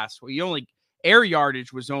yard pass. Well, air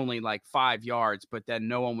yardage was only like 5 yards, but then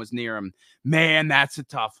no one was near him. Man, that's a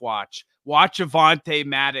tough watch. Watch Avonte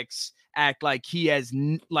Maddox act like he has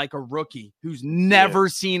like a rookie who's never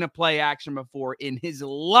seen a play action before in his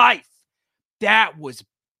life. That was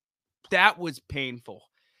painful.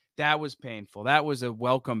 That was painful. That was a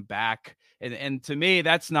welcome back. And to me,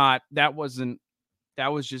 that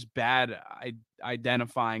was just bad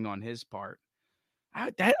identifying on his part.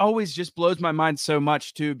 That always just blows my mind so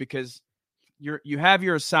much too, because you have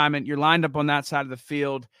your assignment, you're lined up on that side of the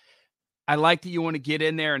field. I like that you want to get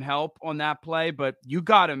in there and help on that play, but you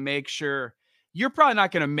got to make sure you're probably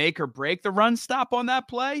not going to make or break the run stop on that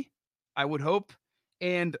play, I would hope.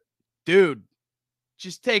 And dude,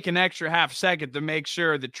 just take an extra half second to make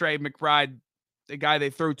sure that Trey McBride, the guy they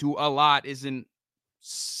throw to a lot, isn't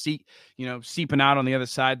seeping out on the other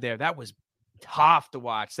side there. That was tough to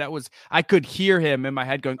watch. I could hear him in my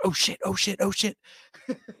head going, "Oh shit, oh shit, oh shit."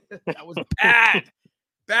 That was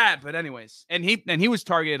bad. But anyways, and he was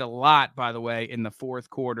targeted a lot, by the way, in the fourth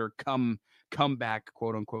quarter comeback,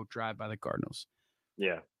 quote unquote, drive by the Cardinals.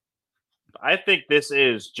 Yeah. I think this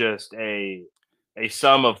is just a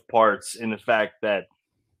sum of parts in the fact that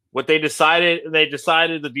what they decided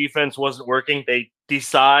the defense wasn't working. They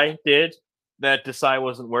decided that Desai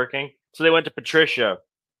wasn't working. So they went to Patricia,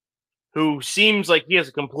 who seems like he has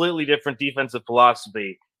a completely different defensive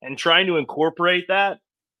philosophy, and trying to incorporate that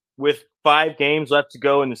with 5 games left to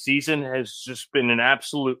go in the season has just been an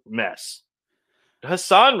absolute mess.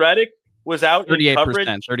 Hassan Reddick was out 38%, in coverage.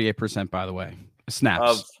 38%, by the way.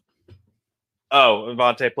 Snaps.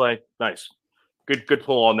 Avante play. Nice. Good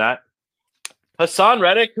pull on that. Hassan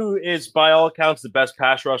Reddick, who is by all accounts the best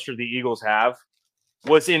pass rusher the Eagles have,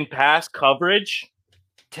 was in pass coverage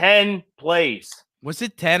 10 plays. Was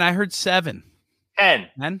it 10? I heard 7.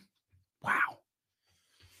 10. Wow.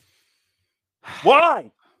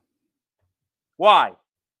 Why?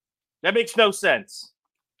 That makes no sense.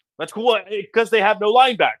 That's cool because they have no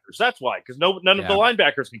linebackers. That's why, because none of the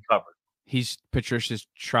linebackers can cover. Patricia's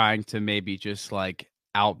trying to maybe just like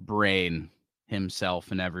outbrain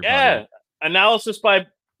himself and everybody. Yeah,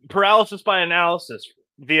 paralysis by analysis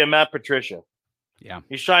via Matt Patricia. Yeah,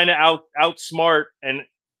 he's trying to outsmart and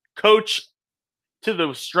coach to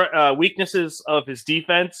the weaknesses of his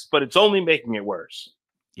defense, but it's only making it worse.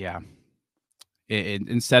 Yeah,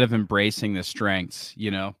 instead of embracing the strengths,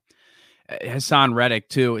 Hassan Reddick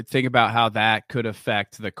too. Think about how that could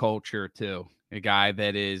affect the culture too. A guy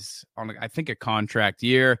that is on, I think, a contract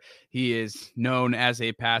year. He is known as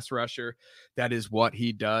a pass rusher. That is what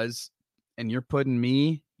he does. And you're putting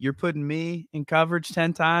me in coverage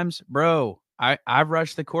 10 times, bro. I've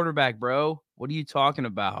rushed the quarterback, bro. What are you talking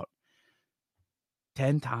about?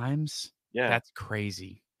 10 times? Yeah, that's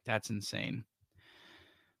crazy. That's insane.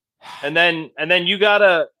 And then you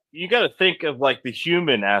gotta think of like the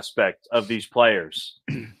human aspect of these players.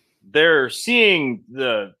 They're seeing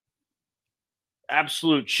the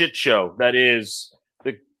absolute shit show that is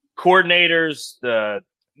the coordinators, the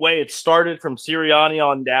way it started from Sirianni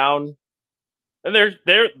on down, and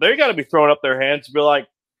they got to be throwing up their hands and be like,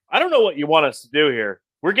 I don't know what you want us to do here.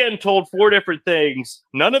 We're getting told 4 different things.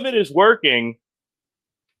 None of it is working.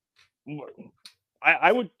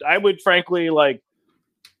 I would frankly like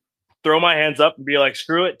throw my hands up and be like,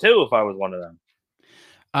 screw it too, if I was one of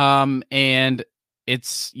them. And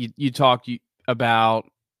it's you talk about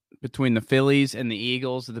between the Phillies and the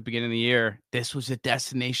Eagles at the beginning of the year. This was a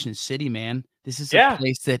destination city, man. This is a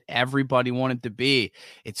place that everybody wanted to be.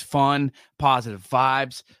 It's fun, positive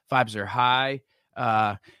vibes. Vibes are high.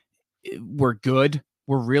 We're good.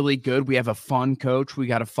 We're really good. We have a fun coach. We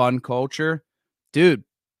got a fun culture. Dude,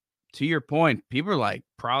 to your point, people are like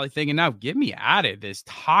probably thinking now, get me out of this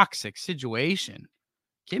toxic situation.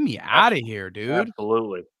 Get me out of here, dude.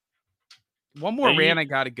 Absolutely. One more rant I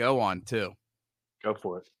got to go on too. Go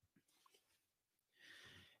for it.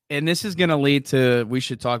 And this is going to lead to, we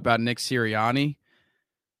should talk about Nick Sirianni.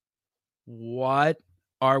 What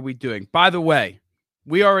are we doing? By the way,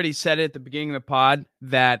 we already said it at the beginning of the pod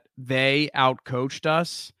that they outcoached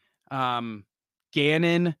us.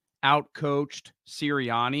 Gannon outcoached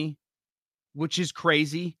Sirianni, which is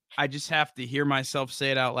crazy. I just have to hear myself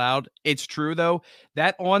say it out loud. It's true, though.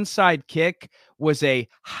 That onside kick was a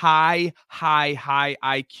high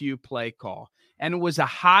IQ play call. And it was a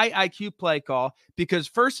high IQ play call because,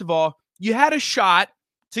 first of all, you had a shot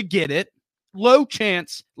to get it. Low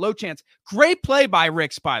chance. Great play by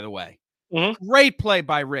Ricks, by the way. Mm-hmm. Great play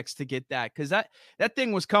by Ricks to get that, because that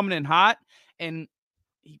thing was coming in hot, and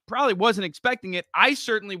he probably wasn't expecting it. I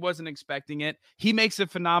certainly wasn't expecting it. He makes a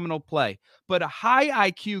phenomenal play. But a high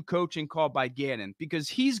IQ coaching call by Gannon, because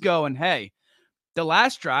he's going, hey, the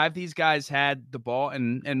last drive, these guys had the ball,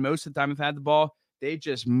 and most of the time have had the ball. They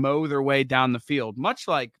just mow their way down the field, much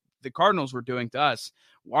like the Cardinals were doing to us.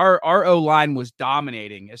 Our O-line was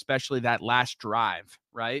dominating, especially that last drive,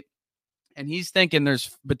 right? And he's thinking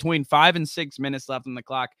there's between 5 and 6 minutes left on the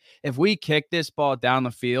clock. If we kick this ball down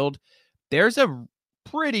the field, there's a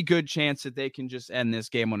pretty good chance that they can just end this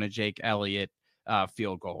game on a Jake Elliott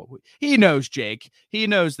field goal. He knows Jake. He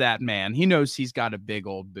knows that man. He knows he's got a big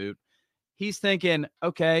old boot. He's thinking,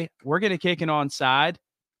 okay, we're going to kick it onside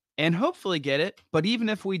and hopefully get it. But even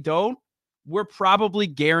if we don't, we're probably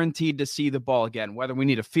guaranteed to see the ball again. Whether we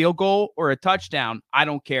need a field goal or a touchdown, I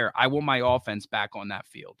don't care. I want my offense back on that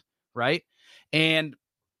field, right? And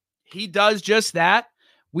he does just that.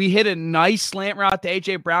 We hit a nice slant route to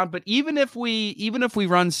A.J. Brown, but even if we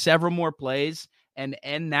run several more plays and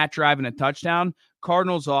end that drive in a touchdown,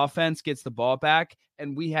 Cardinals offense gets the ball back,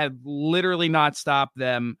 and we had literally not stopped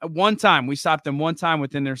them. One time, we stopped them one time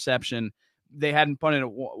with interception. They hadn't punted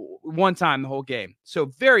it one time the whole game. So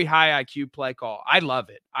very high IQ play call. I love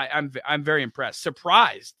it. I'm very impressed.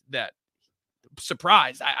 Surprised.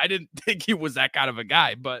 I didn't think he was that kind of a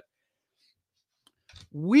guy, but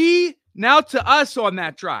now to us on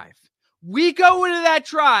that drive. We go into that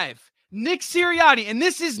drive. Nick Sirianni, and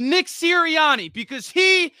this is Nick Sirianni because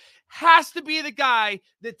he has to be the guy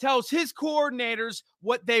that tells his coordinators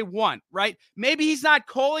what they want, right? Maybe he's not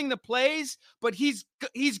calling the plays, but he's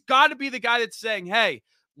got to be the guy that's saying, hey,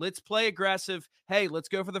 let's play aggressive. Hey, let's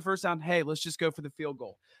go for the first down. Hey, let's just go for the field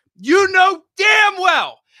goal. You know damn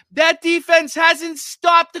well that defense hasn't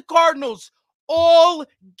stopped the Cardinals all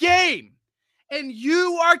game. And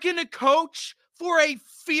you are going to coach for a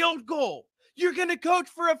field goal. You're going to coach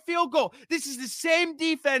for a field goal. This is the same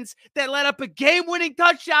defense that let up a game-winning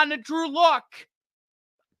touchdown to Drew Lock.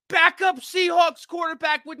 Backup Seahawks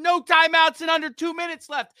quarterback with no timeouts and under 2 minutes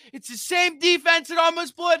left. It's the same defense that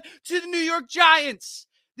almost blew it to the New York Giants.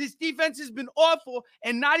 This defense has been awful,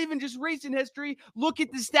 and not even just recent history. Look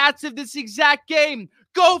at the stats of this exact game.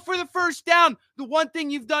 Go for the first down. The one thing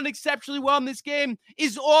you've done exceptionally well in this game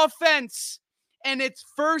is offense. And it's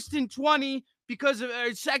 1st and 20 because of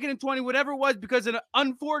 2nd and 20, whatever it was, because of an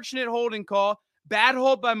unfortunate holding call. Bad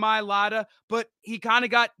hold by Mailata, but he kind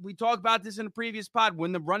of we talked about this in a previous pod.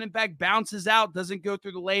 When the running back bounces out, doesn't go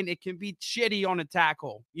through the lane, it can be shitty on a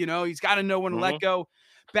tackle. You know, he's got to know when to let go.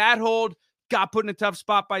 Bad hold, got put in a tough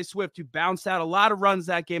spot by Swift, who bounced out a lot of runs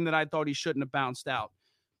that game that I thought he shouldn't have bounced out.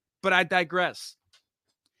 But I digress.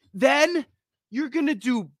 Then you're going to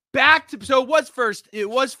do so it was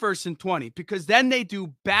 1st and 20 because then they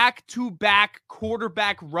do back-to-back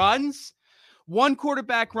quarterback runs. One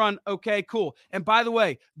quarterback run, okay, cool. And by the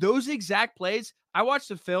way, those exact plays, I watched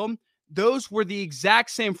the film. Those were the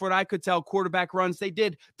exact same, for what I could tell, quarterback runs they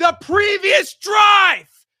did the previous drive.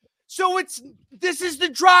 So this is the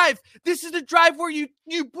drive. This is the drive where you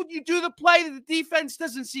do the play that the defense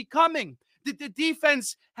doesn't see coming, that the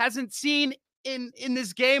defense hasn't seen in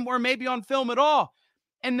this game or maybe on film at all.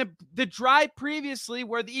 And the drive previously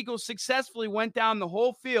where the Eagles successfully went down the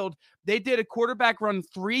whole field, they did a quarterback run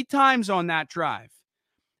 3 times on that drive.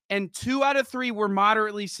 And 2 out of 3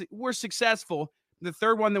 were successful. The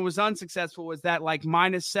third one that was unsuccessful was that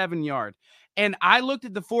 -7 yard. And I looked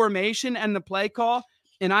at the formation and the play call,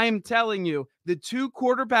 and I am telling you, the 2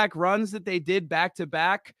 quarterback runs that they did back to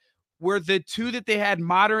back were the 2 that they had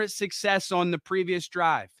moderate success on the previous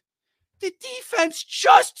drive. The defense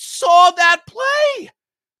just saw that play.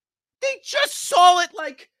 They just saw it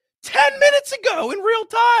 10 minutes ago in real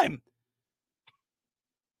time.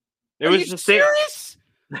 It was the same. Serious?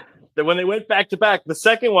 That when they went back to back, the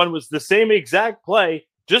second one was the same exact play,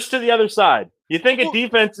 just to the other side. You think a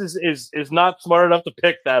defense is not smart enough to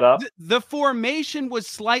pick that up? The formation was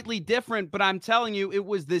slightly different, but I'm telling you, it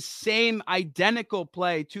was the same identical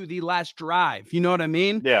play to the last drive. You know what I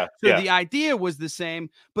mean? Yeah. So the idea was the same,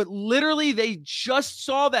 but literally they just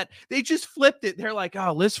saw that. They just flipped it. They're like,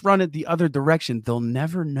 oh, let's run it the other direction. They'll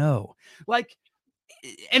never know.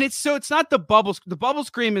 And it's not the bubble. The bubble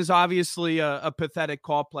screen is obviously a pathetic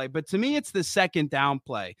call play, but to me, it's the second down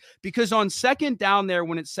play, because on second down there,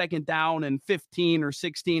 when it's second down and 15 or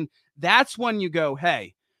 16, that's when you go,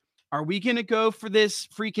 hey, are we going to go for this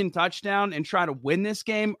freaking touchdown and try to win this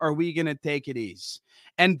game? Or are we going to take it easy?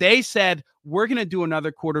 And they said, we're going to do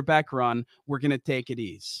another quarterback run. We're going to take it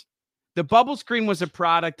easy. The bubble screen was a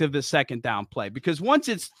product of the second down play, because once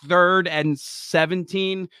it's 3rd and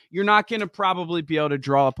 17, you're not going to probably be able to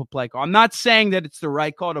draw up a play call. I'm not saying that it's the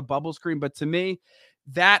right call to bubble screen, but to me,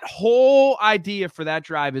 that whole idea for that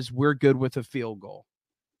drive is we're good with a field goal,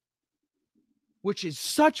 which is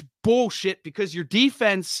such bullshit because your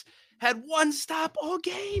defense had one stop all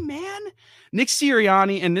game, man. Nick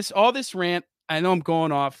Sirianni and all this rant, I know I'm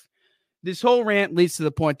going off. This whole rant leads to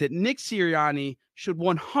the point that Nick Sirianni should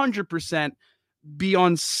 100% be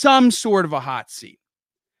on some sort of a hot seat,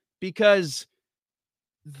 because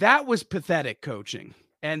that was pathetic coaching,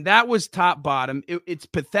 and that was top bottom. It's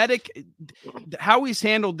pathetic. How he's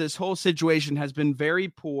handled this whole situation has been very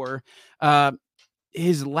poor.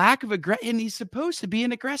 his lack of aggression, and he's supposed to be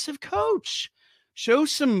an aggressive coach. Show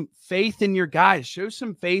some faith in your guys. Show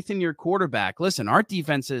some faith in your quarterback. Listen, our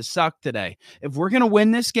defense has sucked today. If we're going to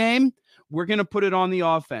win this game, we're going to put it on the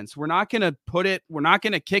offense. We're not going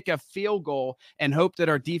to kick a field goal and hope that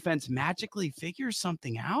our defense magically figures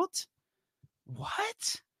something out.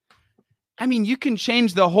 What? I mean, you can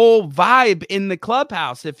change the whole vibe in the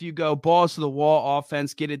clubhouse if you go balls to the wall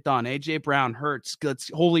offense, get it done. A.J. Brown hurts, gets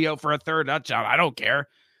Julio for a third touchdown. I don't care.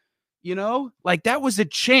 You know, like that was a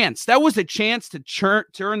chance. That was a chance to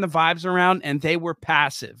turn the vibes around, and they were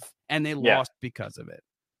passive, and they lost because of it.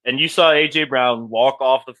 And you saw A.J. Brown walk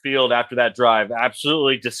off the field after that drive,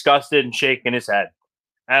 absolutely disgusted and shaking his head.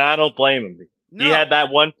 And I don't blame him. No. He had that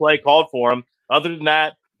one play called for him. Other than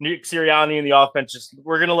that, Nick Sirianni and the offense just,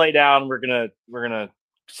 we're going to lay down. We're going to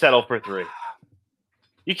settle for 3.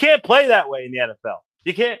 You can't play that way in the NFL.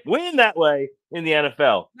 You can't win that way in the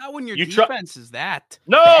NFL. Not when your defense is that.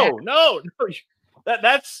 No.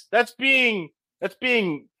 That's being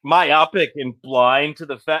myopic and blind to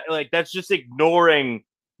the fact. Like, that's just ignoring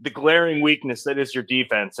the glaring weakness that is your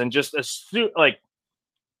defense and just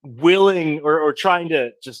willing or trying to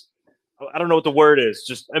just, I don't know what the word is,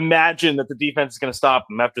 just imagine that the defense is going to stop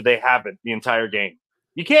them after they haven't the entire game.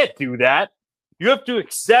 You can't do that. You have to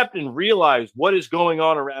accept and realize what is going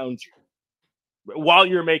on around you while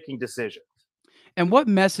you're making decisions. And what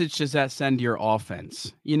message does that send to your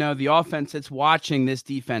offense? You know, the offense that's watching this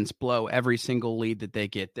defense blow every single lead that they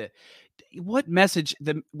get. What message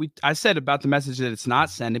I said about the message that it's not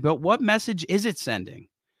sending, but what message is it sending?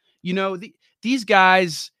 You know, these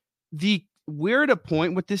guys, we're at a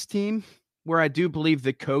point with this team where I do believe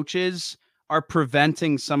the coaches are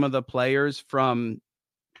preventing some of the players from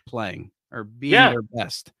playing or being their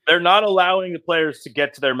best. They're not allowing the players to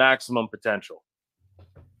get to their maximum potential.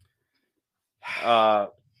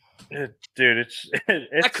 Dude,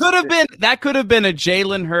 that could have been a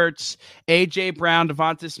Jalen Hurts, AJ Brown,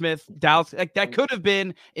 Devonta Smith, Dallas. Like that could have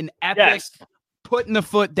been an epic putting the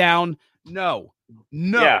foot down. No.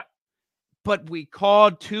 Yeah. But we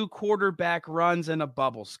called 2 quarterback runs and a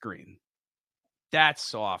bubble screen. That's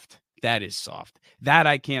soft. That is soft. That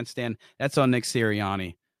I can't stand. That's on Nick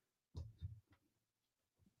Sirianni.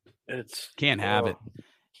 Can't have it.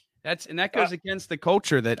 That goes against the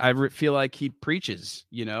culture that I feel like he preaches,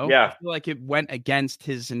 you know? Yeah. I feel like it went against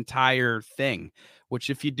his entire thing,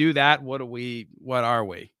 which if you do that, what are we?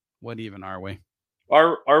 What even are we?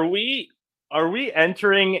 Are we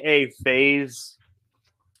entering a phase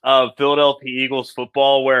of Philadelphia Eagles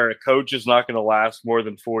football where a coach is not going to last more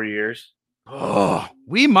than 4 years? Oh,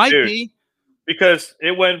 we might be. Because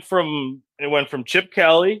it went from Chip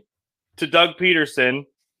Kelly to Doug Peterson,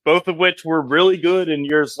 both of which were really good in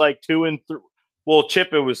years like 2 and 3. Well,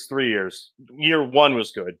 Chip, it was 3 years. Year 1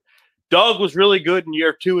 was good. Doug was really good in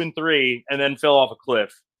year 2 and 3 and then fell off a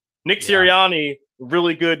cliff. Nick Sirianni,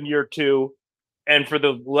 really good in year 2. And for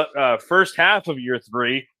the first half of year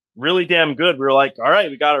 3, really damn good. We were like, all right,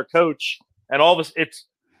 we got our coach. And all of us, it's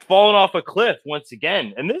fallen off a cliff once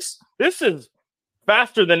again. And this is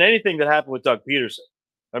faster than anything that happened with Doug Peterson.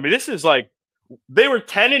 I mean, this is like, they were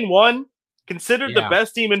 10-1, considered the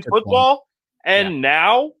best team in football. And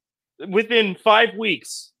now, within 5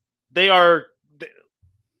 weeks,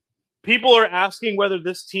 people are asking whether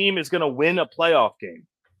this team is going to win a playoff game.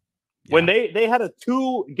 Yeah. When they had a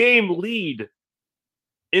 2-game lead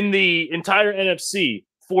in the entire NFC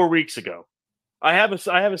 4 weeks ago. I have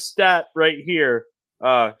a stat right here.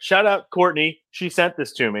 Shout out Courtney. She sent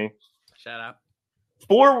this to me. Shout out.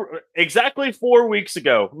 Exactly 4 weeks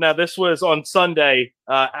ago. Now, this was on Sunday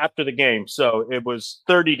after the game, so it was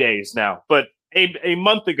 30 days now. But a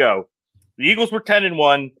month ago, the Eagles were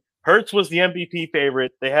 10-1. Hurts was the MVP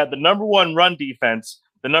favorite. They had the number 1 run defense,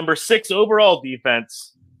 the number 6 overall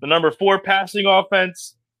defense, the number 4 passing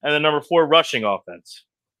offense, and the number 4 rushing offense.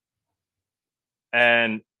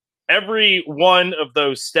 And every one of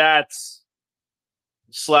those stats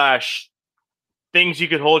 / things you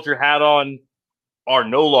could hold your hat on are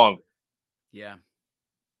no longer. Yeah.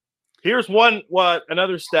 Here's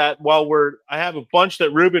another stat. I have a bunch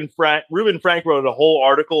that Ruben Frank wrote a whole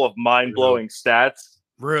article of mind-blowing stats.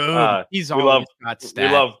 Rube, he's always got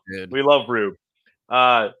stats. We love Rube.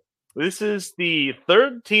 This is the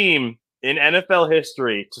 3rd team in NFL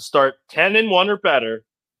history to start 10-1 or better,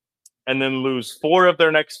 and then lose 4 of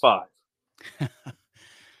their next 5.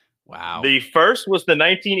 Wow. The first was the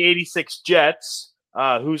 1986 Jets,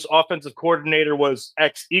 whose offensive coordinator was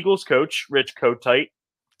ex-Eagles coach Rich Kotite.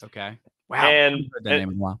 Okay. Wow.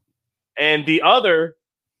 And the other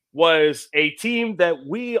was a team that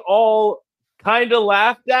we all kind of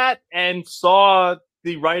laughed at and saw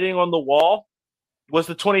the writing on the wall. was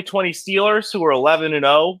the 2020 Steelers, who were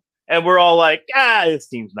 11-0, and we're all like, this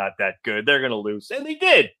team's not that good. They're going to lose. And they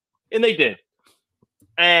did.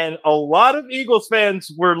 And a lot of Eagles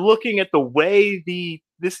fans were looking at the way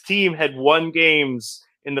this team had won games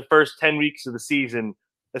in the first 10 weeks of the season,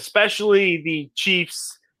 especially the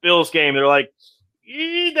Chiefs-Bills game. They're like,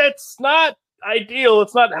 that's not ideal.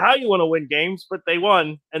 It's not how you want to win games, but they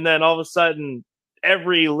won. And then all of a sudden,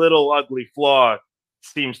 every little ugly flaw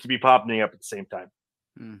seems to be popping up at the same time.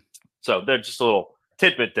 So they're just a little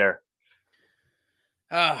tidbit there.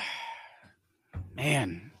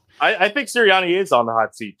 Man. I think Sirianni is on the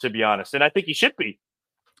hot seat, to be honest, and I think he should be.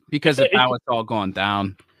 Because of how it's all gone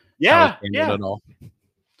down. Yeah.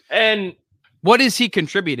 And what is he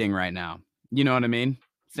contributing right now? You know what I mean?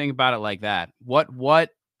 Think about it like that. What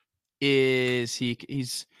is he?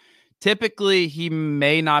 He's typically, he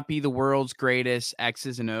may not be the world's greatest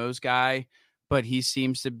X's and O's guy, but he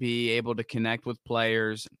seems to be able to connect with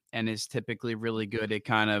players and is typically really good at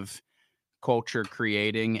kind of culture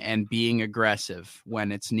creating and being aggressive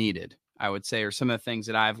when it's needed, I would say, are some of the things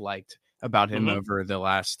that I've liked about him over the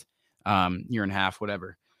last year and a half,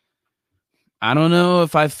 whatever. I don't know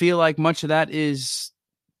if I feel like much of that is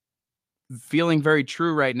feeling very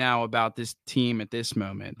true right now about this team at this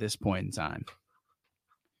moment, this point in time.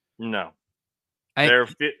 No. It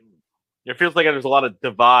feels like there's a lot of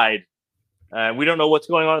divide. We don't know what's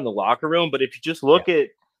going on in the locker room, but if you just look at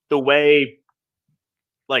the way,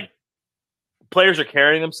 like, players are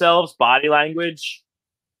carrying themselves, body language,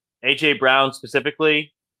 A.J. Brown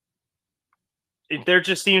specifically, there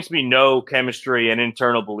just seems to be no chemistry and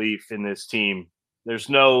internal belief in this team. There's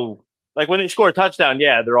no, like, when they score a touchdown,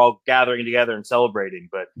 they're all gathering together and celebrating,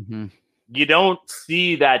 but you don't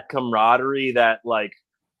see that camaraderie, that, like,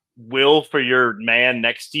 will for your man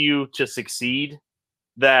next to you to succeed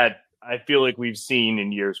that I feel like we've seen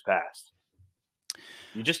in years past.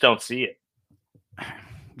 You just don't see it.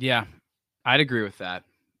 Yeah. I'd agree with that.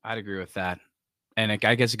 And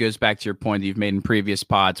I guess it goes back to your point that you've made in previous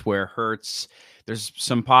pods where Hurts, there's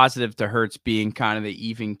some positive to Hurts being kind of the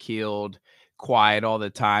even-keeled, quiet all the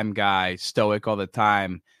time guy, stoic all the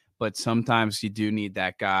time. But sometimes you do need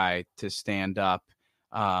that guy to stand up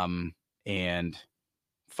and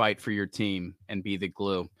fight for your team and be the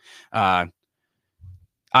glue. I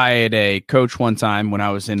had a coach one time when I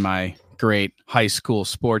was in my great high school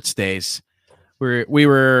sports days where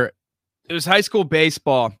it was high school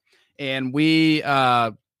baseball, and we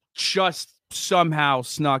just somehow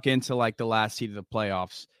snuck into like the last seed of the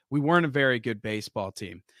playoffs. We weren't a very good baseball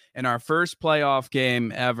team. In our first playoff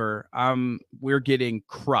game ever, we're getting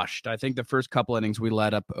crushed. I think the first couple innings we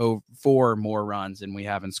let up 4 more runs, and we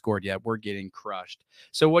haven't scored yet. We're getting crushed.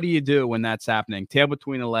 So what do you do when that's happening? Tail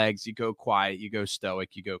between the legs, you go quiet, you go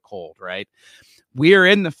stoic, you go cold, right? We are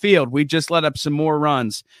in the field. We just let up some more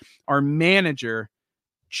runs. Our manager,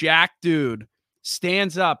 Jack dude,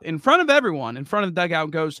 stands up in front of everyone, in front of the dugout,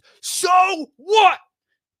 and goes, "So what?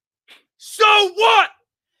 So what?"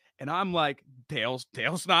 And I'm like, tail's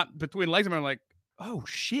not between legs. I'm like, oh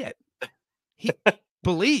shit.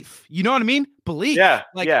 Belief. You know what I mean? Belief. Yeah.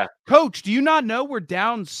 Like, coach, do you not know we're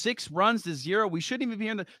down 6-0? We shouldn't even be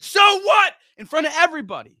in the so what in front of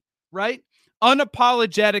everybody, right?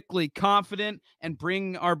 Unapologetically confident and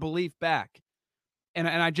bring our belief back. And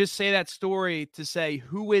I just say that story to say,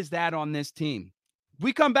 who is that on this team?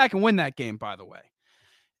 We come back and win that game, by the way.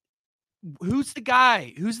 Who's the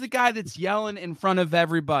guy? Who's the guy that's yelling in front of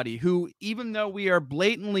everybody who, even though we are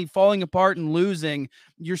blatantly falling apart and losing,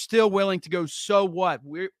 you're still willing to go, so what?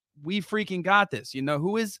 We freaking got this. You know,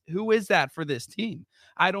 who is that for this team?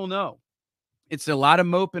 I don't know. It's a lot of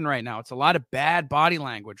moping right now. It's a lot of bad body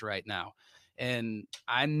language right now. And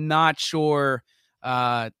I'm not sure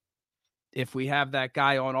if we have that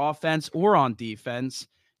guy on offense or on defense,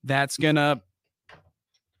 that's going to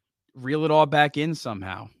reel it all back in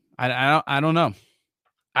somehow. I don't know.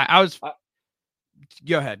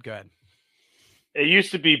 Go ahead. It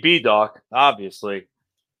used to be B-Doc, obviously.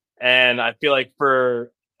 And I feel like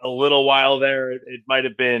for a little while there, it might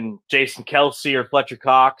have been Jason Kelsey or Fletcher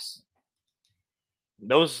Cox.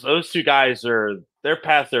 Those two guys they're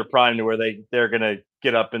past their prime to where they're going to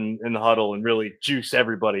get up in the huddle and really juice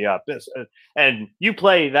everybody up. And you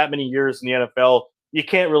play that many years in the NFL, you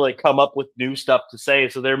can't really come up with new stuff to say.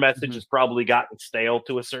 So their message has probably gotten stale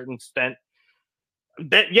to a certain extent.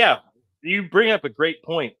 You bring up a great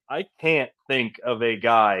point. I can't think of a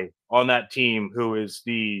guy on that team who is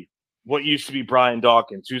what used to be Brian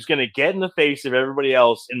Dawkins, who's going to get in the face of everybody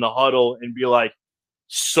else in the huddle and be like,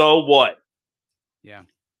 so what? Yeah.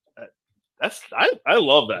 I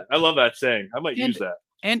love that. I love that saying. I might use that.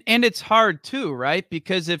 And it's hard too, right?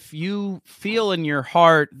 Because if you feel in your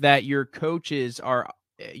heart that your coaches are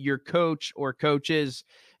your coach or coaches,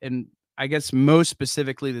 and I guess most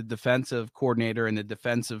specifically the defensive coordinator and the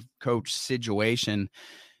defensive coach situation,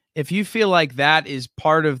 if you feel like that is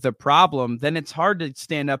part of the problem, then it's hard to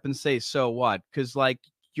stand up and say, so what? Because like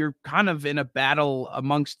you're kind of in a battle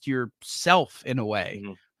amongst yourself in a way,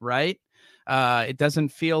 right? It doesn't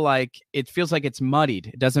feel like it feels like it's muddied.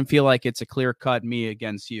 It doesn't feel like it's a clear cut me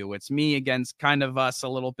against you. It's me against kind of us a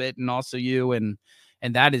little bit and also you. And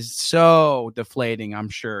that is so deflating, I'm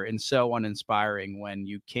sure, and so uninspiring when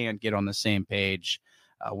you can't get on the same page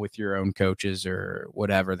with your own coaches or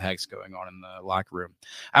whatever the heck's going on in the locker room.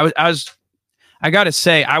 I got to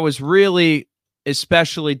say, I was really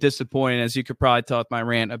especially disappointed, as you could probably tell with my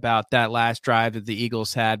rant about that last drive that the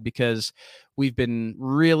Eagles had, because we've been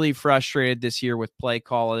really frustrated this year with play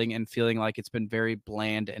calling and feeling like it's been very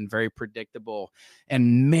bland and very predictable.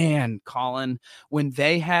 And man, Colin, when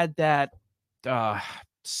they had that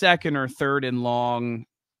second or third and long,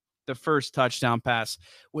 the first touchdown pass,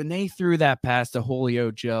 when they threw that pass to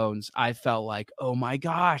Julio Jones, I felt like, oh my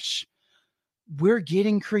gosh, we're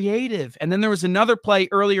getting creative. And then there was another play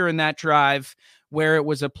earlier in that drive where it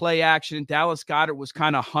was a play action. Dallas Goedert was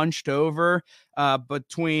kind of hunched over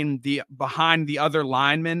behind the other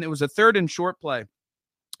lineman. It was a third and short play.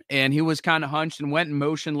 And he was kind of hunched and went in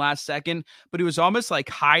motion last second, but he was almost like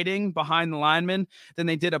hiding behind the lineman. Then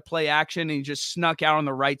they did a play action and he just snuck out on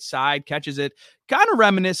the right side, catches it. Kind of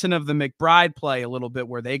reminiscent of the McBride play a little bit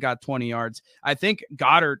where they got 20 yards. I think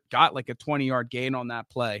Goddard got like a 20-yard gain on that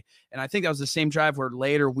play. And I think that was the same drive where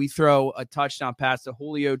later we throw a touchdown pass to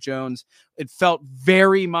Julio Jones. It felt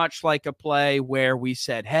very much like a play where we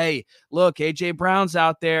said, hey, look, A.J. Brown's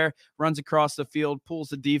out there, runs across the field, pulls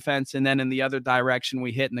the defense, and then in the other direction,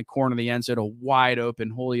 we hit in the corner of the end zone, a wide open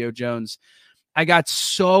Julio Jones. I got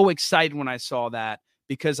so excited when I saw that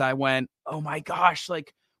because I went, oh my gosh,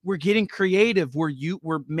 like, we're getting creative.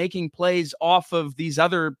 We're making plays off of these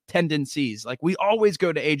other tendencies. Like we always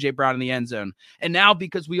go to A.J. Brown in the end zone. And now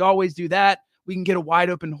because we always do that, we can get a wide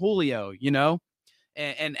open Julio, you know?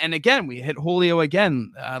 And again, we hit Julio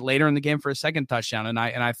again later in the game for a second touchdown. And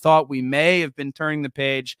I thought we may have been turning the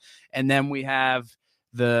page. And then we have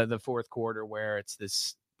the fourth quarter where it's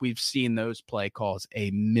this, we've seen those play calls a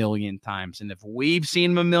million times. And if we've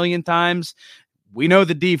seen them a million times, we know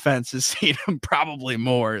the defense has seen them probably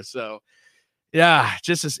more. So, yeah,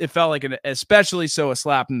 it felt like especially so a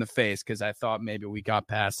slap in the face because I thought maybe we got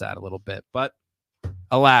past that a little bit. But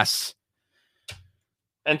alas.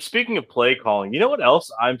 And speaking of play calling, you know what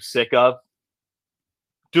else I'm sick of?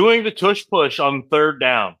 Doing the tush push on third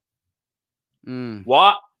down.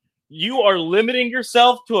 What? You are limiting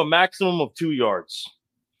yourself to a maximum of 2 yards.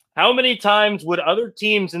 How many times would other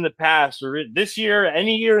teams in the past, or this year,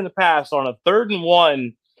 any year in the past, on a 3rd and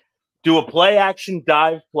 1, do a play action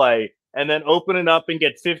dive play and then open it up and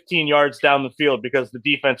get 15 yards down the field because the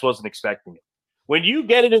defense wasn't expecting it? When you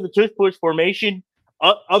get into the tush push formation,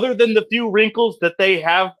 other than the few wrinkles that they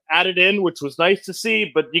have added in, which was nice to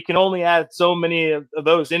see, but you can only add so many of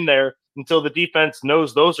those in there until the defense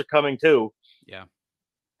knows those are coming too. Yeah.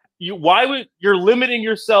 You're limiting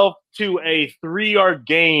yourself to a 3-yard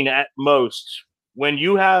gain at most when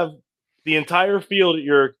you have the entire field at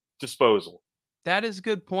your disposal? That is a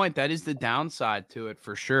good point. That is the downside to it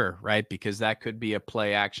for sure, right? Because that could be a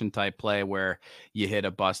play action type play where you hit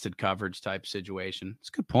a busted coverage type situation. It's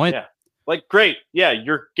a good point. Yeah. Like, great. Yeah,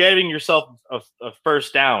 you're getting yourself a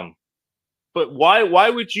first down. But why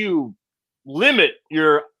would you limit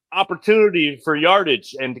your opportunity for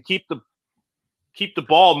yardage and to keep the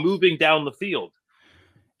ball moving down the field?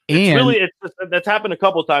 That's happened a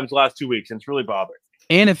couple of times the last 2 weeks, and it's really bothering.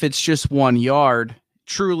 And if it's just 1 yard,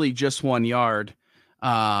 truly just 1 yard,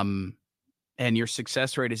 and your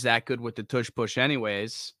success rate is that good with the tush push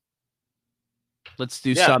anyways, let's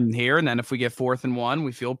do something here. And then if we get 4th and 1,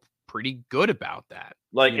 we feel pretty good about that.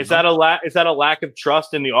 Like, is that a lack of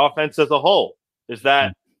trust in the offense as a whole? Is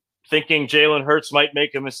that thinking Jalen Hurts might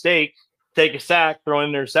make a mistake, take a sack, throw an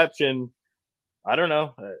interception? I don't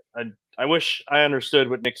know. I wish I understood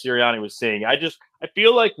what Nick Sirianni was saying. I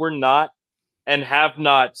feel like we're not and have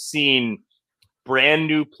not seen brand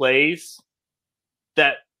new plays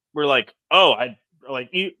that were like, oh,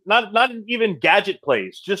 not even gadget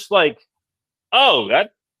plays, just like, oh,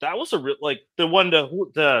 that was the one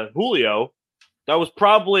to Julio. That was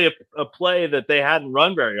probably a play that they hadn't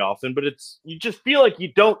run very often, but you just feel like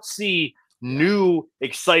you don't see new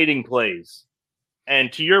exciting plays.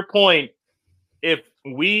 And to your point, if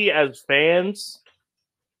we as fans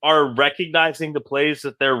are recognizing the plays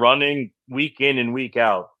that they're running week in and week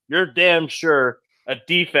out, you're damn sure a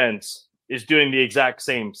defense is doing the exact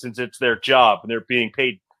same since it's their job and they're being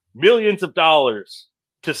paid millions of dollars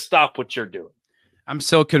to stop what you're doing. I'm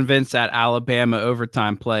so convinced that Alabama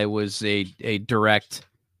overtime play was a direct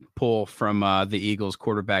pull from the Eagles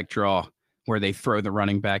quarterback draw where they throw the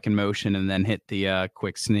running back in motion and then hit the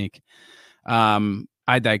quick sneak.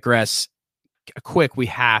 I digress. We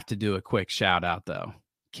have to do a quick shout out though.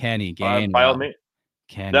 Kenny Gainwell. By all means.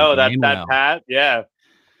 Kenny No, Gainwell. that Pat, yeah.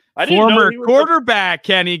 Former quarterback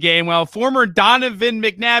Kenny Gainwell, former Donovan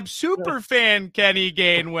McNabb superfan Kenny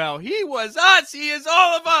Gainwell. He was us. He is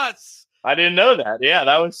all of us. I didn't know that. Yeah,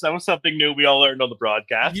 that was something new we all learned on the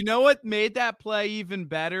broadcast. You know what made that play even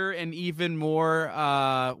better and even more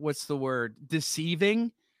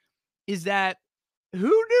deceiving is that who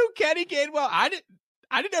knew Kenny Gainwell? I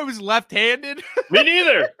didn't know he was left-handed. Me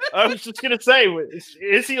neither. I was just gonna say,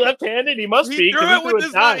 is he left-handed? He must be. Threw it with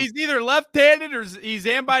his he's either left-handed or he's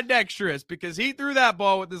ambidextrous because he threw that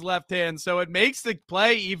ball with his left hand. So it makes the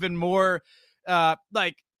play even more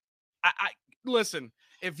listen.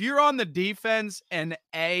 If you're on the defense and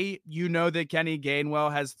A, you know that Kenny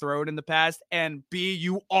Gainwell has thrown in the past, and B,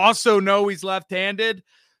 you also know he's left-handed,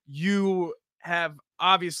 you have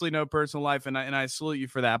obviously no personal life, and I salute you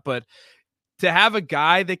for that. But to have a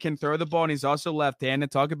guy that can throw the ball and he's also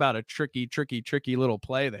left-handed, talk about a tricky little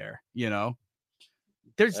play there. You know,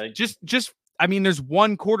 there's there's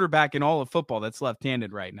one quarterback in all of football that's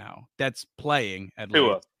left-handed right now that's playing at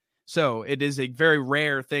least. So it is a very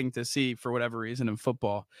rare thing to see for whatever reason in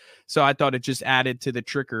football. So I thought it just added to the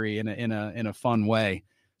trickery in a fun way.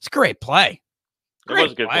 It's a great play. It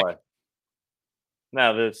was a good play.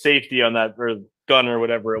 Now the safety on that or gun or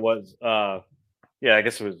whatever it was, I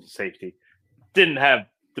guess it was safety. Didn't have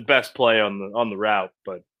the best play on the route,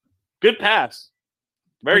 but good pass.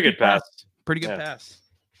 Very good pass. Pretty good pass.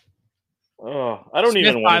 Oh, I don't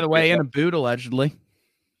even want by the way, in a boot allegedly.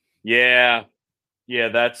 Yeah. Yeah,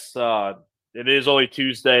 that's it is only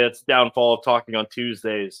Tuesday. That's the downfall of talking on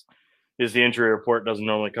Tuesdays is the injury report doesn't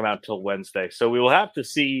normally come out until Wednesday. So we will have to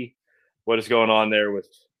see what is going on there with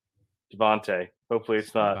Devontae. Hopefully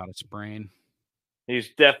it's not about a sprain. He's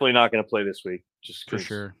definitely not going to play this week. Just for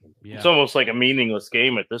sure. Yeah. It's almost like a meaningless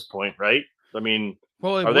game at this point, right? I mean,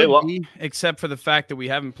 well, it would be, except for the fact that we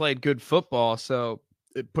haven't played good football, so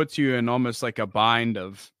it puts you in almost like a bind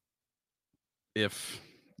of if,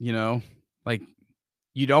 you know, like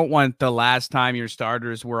you don't want the last time your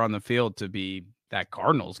starters were on the field to be that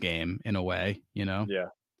Cardinals game in a way, you know? Yeah.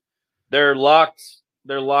 They're locked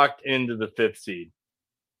into the 5th seed.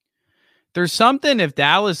 There's something if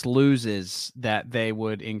Dallas loses that it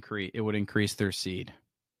would increase their seed.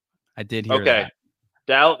 I did hear that.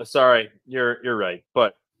 Dallas, sorry, you're right.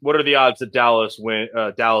 But what are the odds that Dallas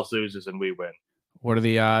loses and we win? What are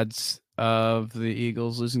the odds of the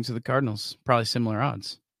Eagles losing to the Cardinals? Probably similar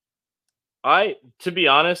odds. To be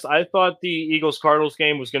honest, I thought the Eagles-Cardinals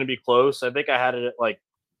game was going to be close. I think I had it at like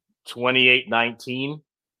 28-19.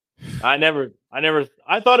 I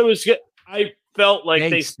thought it was good. I felt like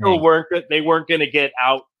they weren't going to get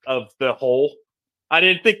out of the hole. I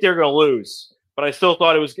didn't think they were going to lose, but I still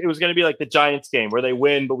thought it was going to be like the Giants game where they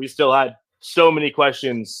win, but we still had so many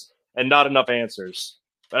questions and not enough answers.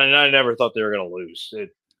 And I never thought they were going to lose.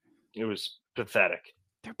 It was pathetic.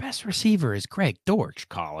 Their best receiver is Greg Dortch,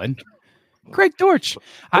 Colin. Greg Dortch.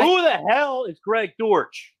 Who the hell is Greg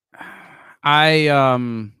Dortch?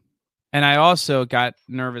 And I also got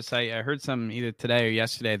nervous. I heard some either today or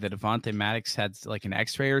yesterday that Avonte Maddox had like an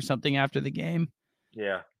X-ray or something after the game.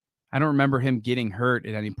 Yeah. I don't remember him getting hurt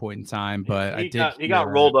at any point in time, but he got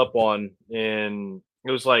rolled up on it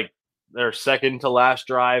was like their second to last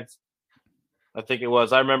drive. I think it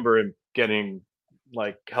was. I remember him getting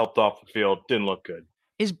like helped off the field. Didn't look good.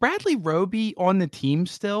 Is Bradley Roby on the team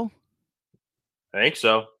still? I think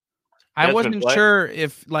so. I wasn't sure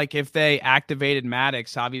if they activated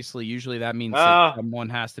Maddox. Obviously, usually that means that someone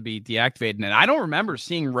has to be deactivated. And I don't remember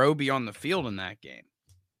seeing Roby on the field in that game.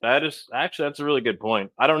 That's a really good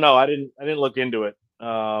point. I don't know. I didn't look into it.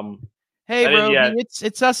 Hey, Roby,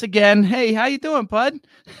 it's us again. Hey, how you doing, bud?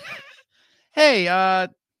 Hey,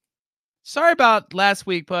 sorry about last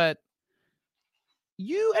week, but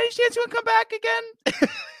any chance you want to come back again?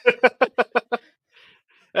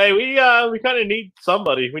 Hey, we kind of need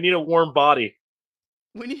somebody. We need a warm body.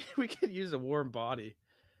 We could use a warm body.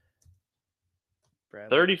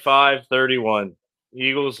 35-31.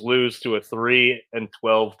 Eagles lose to a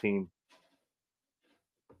 3-12 team.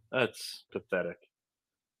 That's pathetic.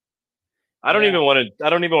 I don't even want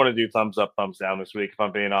to do thumbs up, thumbs down this week, if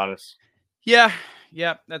I'm being honest. Yeah,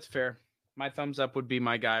 that's fair. My thumbs up would be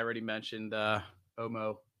my guy I already mentioned,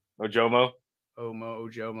 Ojomo.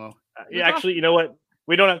 Yeah, actually, you know what?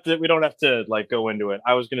 We don't have to like go into it.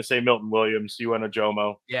 I was gonna say Milton Williams. You went to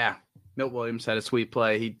Jomo. Yeah. Milt Williams had a sweet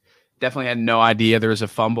play. He definitely had no idea there was a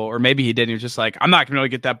fumble, or maybe he didn't. He was just like, I'm not going to really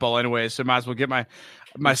get that ball anyway, so might as well get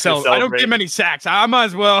myself. I don't get many sacks. I might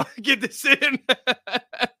as well get this in.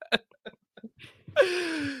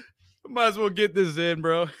 Might as well get this in,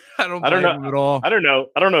 bro. I don't know him at all. I don't know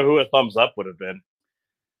who a thumbs up would have been.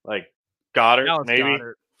 Like Goddard, maybe.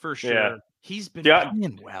 Goddard, for sure. Yeah. He's been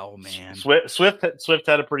playing well, man. Swift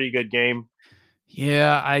had a pretty good game.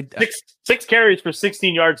 Yeah, six carries for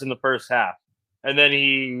 16 yards in the first half, and then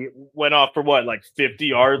he went off for what, like 50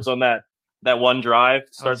 yards on that one drive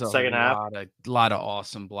to start the second half. A lot of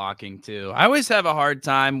awesome blocking too. I always have a hard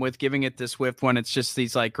time with giving it to Swift when it's just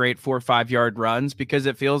these like great 4 or 5 yard runs, because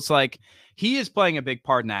it feels like he is playing a big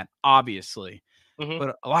part in that, obviously. Mm-hmm.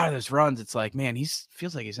 But a lot of those runs, it's like, man,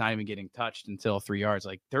 feels like he's not even getting touched until 3 yards.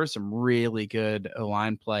 Like there was some really good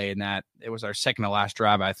line play in that. It was our second to last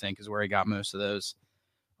drive, I think, is where he got most of those.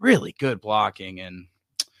 Really good blocking, and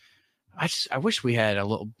I wish we had a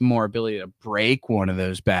little more ability to break one of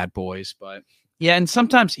those bad boys. But yeah, and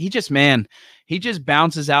sometimes he just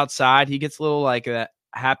bounces outside. He gets a little like that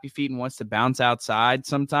happy feet and wants to bounce outside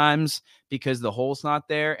sometimes because the hole's not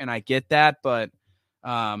there, and I get that, but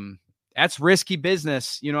that's risky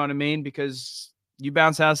business, you know what I mean? Because you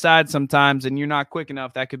bounce outside sometimes and you're not quick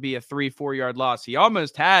enough. That could be a 3-4 yard loss. He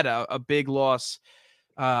almost had a big loss.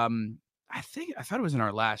 I thought it was in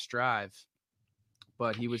our last drive,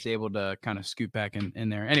 but he was able to kind of scoot back in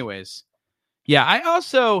there. Anyways, yeah,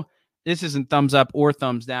 this isn't thumbs up or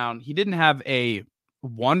thumbs down. He didn't have a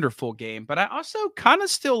wonderful game, but I also kind of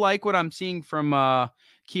still like what I'm seeing from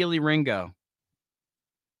Keely Ringo.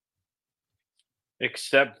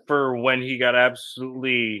 Except for when he got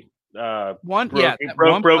absolutely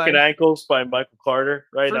broken ankles by Michael Carter,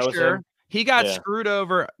 right? For that was sure. him. He got screwed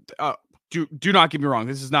over. Do not get me wrong.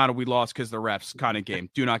 This is not a we lost because the refs kind of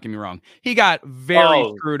game. Do not get me wrong. He got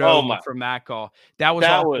very screwed over from that call. That was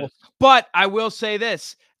awful. But I will say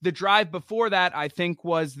this: the drive before that, I think,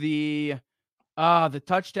 was the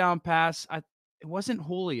touchdown pass. It wasn't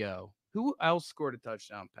Julio. Who else scored a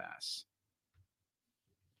touchdown pass?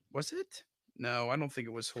 Was it? No, I don't think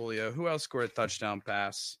it was Julio. Who else scored a touchdown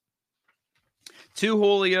pass? 2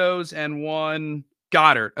 Julios and 1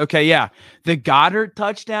 Goddard. Okay, yeah. The Goddard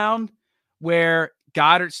touchdown where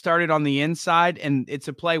Goddard started on the inside, and it's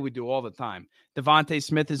a play we do all the time. Devontae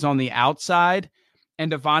Smith is on the outside,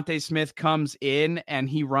 and Devontae Smith comes in, and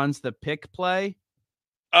he runs the pick play.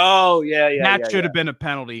 Oh, yeah. That should have been a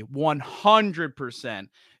penalty, 100%.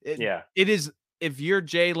 It is. If you're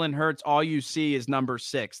Jalen Hurts, all you see is number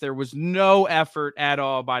 6. There was no effort at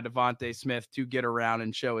all by Devontae Smith to get around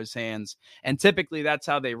and show his hands. And typically that's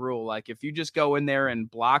how they rule. Like if you just go in there and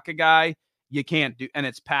block a guy, you can't do, and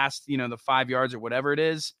it's past, the 5 yards or whatever it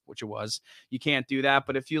is, which it was, you can't do that.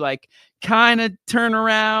 But if you like kind of turn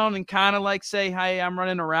around and kind of like say, hey, I'm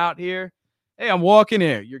running a route here. Hey, I'm walking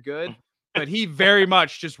here. You're good. But he very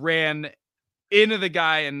much just ran into the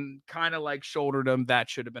guy and kind of like shouldered him. That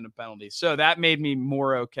should have been a penalty. So that made me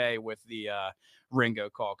more okay with the Ringo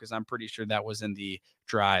call, because I'm pretty sure that was in the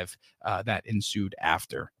drive that ensued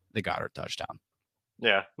after the Goddard touchdown.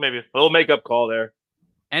 Yeah, maybe a little makeup call there.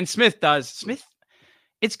 And Smith,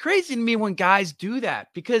 it's crazy to me when guys do that,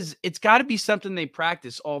 because it's got to be something they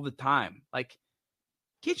practice all the time. Like,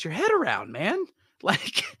 get your head around, man.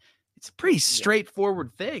 Like, it's a pretty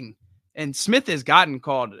straightforward thing. And Smith has gotten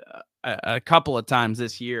called a couple of times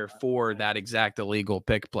this year for that exact illegal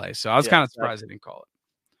pick play. So I was kind of surprised they didn't call it.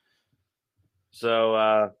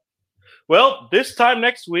 So, well, this time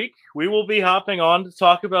next week, we will be hopping on to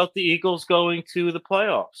talk about the Eagles going to the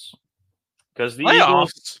playoffs. Because the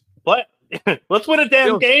Eagles play. Let's win a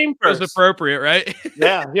damn game first. Feels appropriate, right?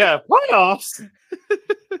 yeah. Playoffs.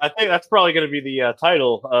 I think that's probably going to be the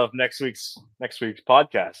title of next week's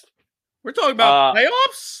podcast. We're talking about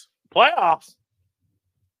playoffs? Playoffs.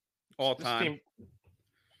 All time.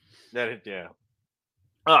 Yeah.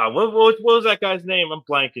 What was that guy's name? I'm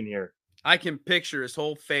blanking here. I can picture his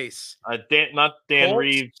whole face. Not Dan Colts?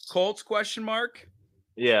 Reeves. Colts question mark?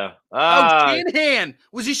 Yeah. Shanahan.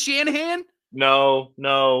 Was it Shanahan? No,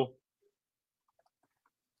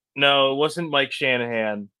 it wasn't Mike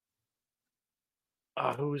Shanahan.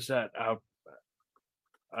 Who was that?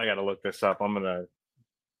 I got to look this up. I'm going to.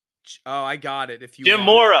 Oh, I got it. If you Jim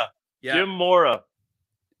Mora. Yeah. Jim Mora.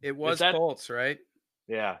 It was Colts, right?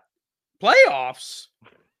 Yeah. Playoffs.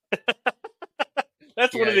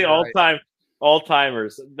 That's one of the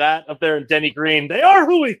all-timers. That up there in Denny Green. They are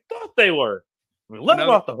who we thought they were. We let them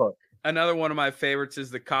off the hook. Another one of my favorites is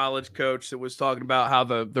the college coach that was talking about how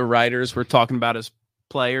the writers were talking about his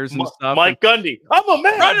players and stuff. Mike Gundy. I'm a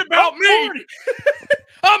man. Right about me.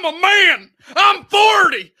 I'm a man. I'm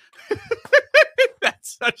 40.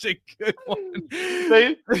 That's such a good one.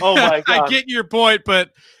 Oh my God. I get your point,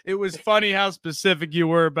 but it was funny how specific you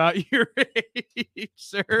were about your age,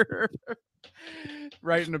 sir.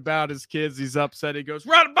 Writing about his kids, he's upset. He goes,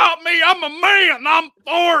 right about me. I'm a man. I'm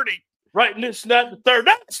 40. Writing this and that and the third.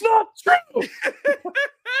 That's not true.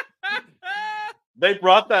 They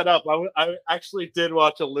brought that up. I actually did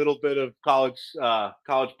watch a little bit of college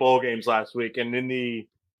bowl games last week, and in the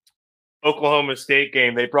Oklahoma State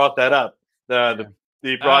game, they brought that up.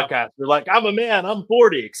 The broadcast. They're like, I'm a man, I'm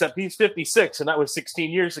 40, except he's 56, and that was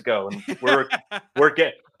 16 years ago. And we're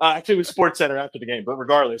getting actually it was Sports Center after the game, but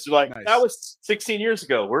regardless, they're like, that was 16 years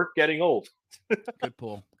ago. We're getting old. Good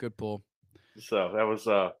pull. So that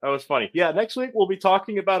was funny. Yeah, next week we'll be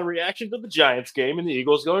talking about a reaction to the Giants game and the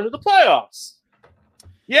Eagles going to the playoffs.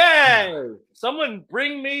 Yay! Someone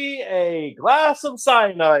bring me a glass of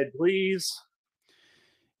cyanide, please.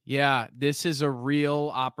 Yeah, this is a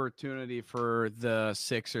real opportunity for the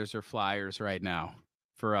Sixers or Flyers right now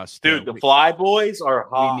for us. Dude, the Fly Boys are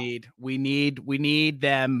hot. We need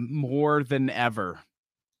them more than ever.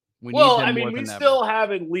 We still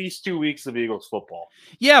have at least 2 weeks of Eagles football.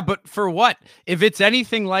 Yeah, but for what? If it's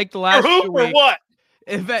anything like the last 2 weeks, what?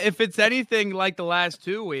 If it's anything like the last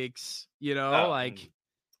 2 weeks,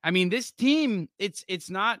 this team, it's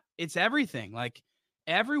everything. Like,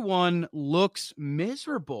 everyone looks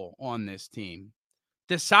miserable on this team.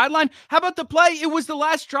 The sideline, how about the play? It was the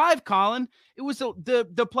last drive, Colin. It was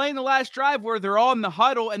the play in the last drive where they're all in the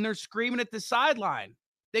huddle and they're screaming at the sideline.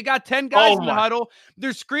 They got 10 guys in the huddle.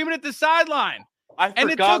 They're screaming at the sideline. And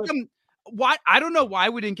it took them. Why? I don't know why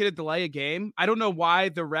we didn't get a delay of game. I don't know why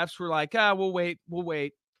the refs were like, we'll wait.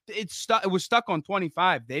 It was stuck on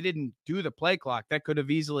 25. They didn't do the play clock. That could have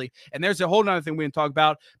easily. And there's a whole nother thing we didn't talk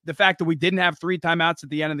about. The fact that we didn't have 3 timeouts at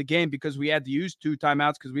the end of the game because we had to use 2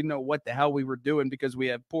 timeouts because we didn't know what the hell we were doing because we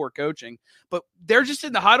have poor coaching. But they're just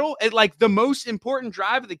in the huddle at like the most important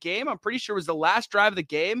drive of the game. I'm pretty sure it was the last drive of the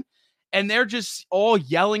game. And they're just all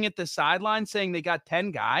yelling at the sideline saying they got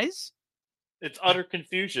 10 guys. It's utter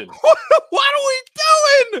confusion. What are we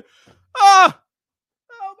doing?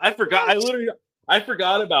 I forgot. I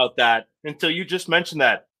forgot about that until you just mentioned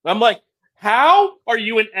that. I'm like, how are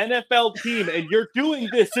you an NFL team and you're doing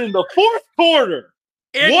this in the fourth quarter?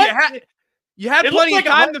 And what? You had plenty of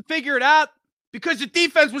time to figure it out because the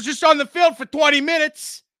defense was just on the field for 20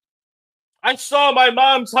 minutes. I saw my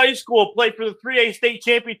mom's high school play for the 3A state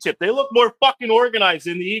championship. They look more fucking organized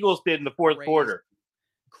than the Eagles did in the fourth quarter.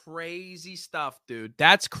 Crazy stuff, dude.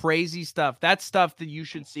 That's crazy stuff. That's stuff that you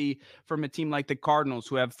should see from a team like the Cardinals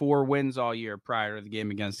who have 4 wins all year prior to the game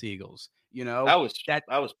against the Eagles. You know, that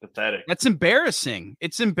was pathetic. That's embarrassing.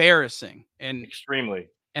 It's embarrassing. And extremely.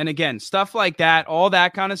 And again, stuff like that, all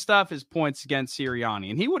that kind of stuff is points against Sirianni.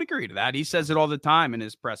 And he would agree to that. He says it all the time in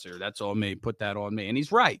his presser. That's all me. Put that on me. And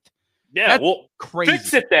he's right. Yeah, crazy.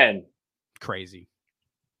 Fix it then. Crazy.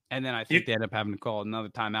 And then I think they ended up having to call another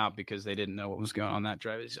timeout because they didn't know what was going on that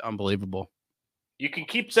drive. It's unbelievable. You can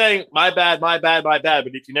keep saying, my bad, but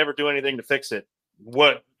if you never do anything to fix it,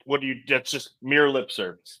 what do you – that's just mere lip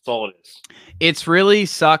service. That's all it is. It's really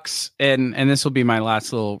sucks, and this will be my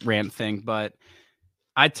last little rant thing, but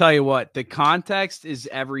I tell you what, the context is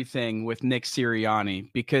everything with Nick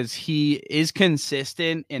Sirianni because he is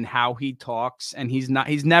consistent in how he talks, and he's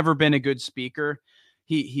never been a good speaker.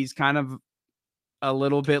 He's kind of a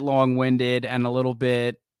little bit long-winded and a little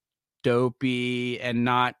bit dopey and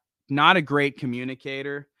not a great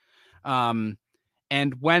communicator. And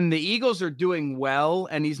when the Eagles are doing well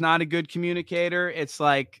and he's not a good communicator, it's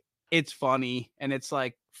like, it's funny and it's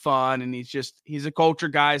like fun. And he's a culture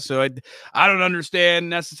guy. So I don't understand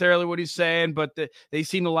necessarily what he's saying, but they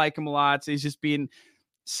seem to like him a lot. So he's just being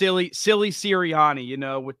silly Sirianni, you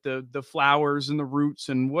know, with the flowers and the roots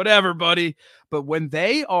and whatever, buddy. But when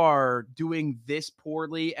they are doing this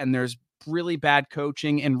poorly and there's really bad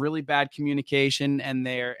coaching and really bad communication and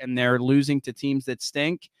they're losing to teams that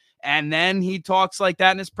stink, and then he talks like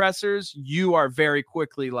that in his pressers, you are very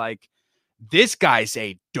quickly like, this guy's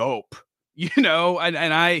a dope, you know? And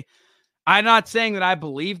I'm not saying that I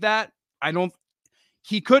believe that.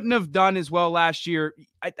 He couldn't have done as well last year.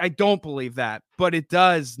 I don't believe that, but it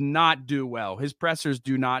does not do well. His pressers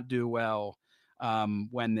do not do well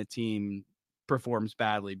when the team performs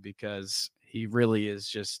badly because he really is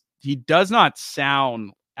just, he does not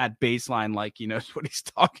sound at baseline like he knows what he's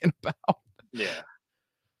talking about. Yeah.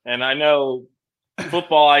 And I know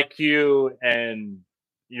football IQ and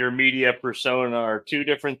your media persona are 2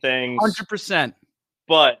 different things. 100%.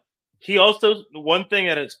 But He also, one thing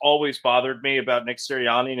that has always bothered me about Nick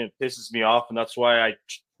Sirianni, and it pisses me off, and that's why I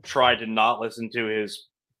try to not listen to his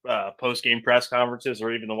post-game press conferences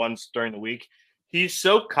or even the ones during the week. He's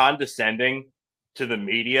so condescending to the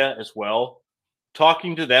media as well,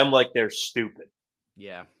 talking to them like they're stupid.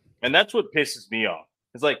 Yeah. And that's what pisses me off.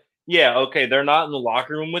 It's like, yeah, okay, they're not in the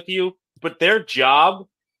locker room with you, but their job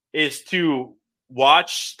is to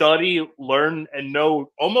watch, study, learn, and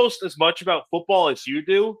know almost as much about football as you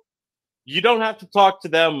do. You don't have to talk to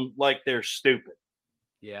them like they're stupid.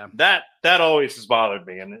 Yeah. That always has bothered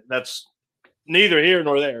me, and that's neither here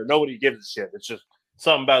nor there. Nobody gives a shit. It's just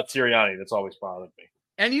something about Sirianni that's always bothered me.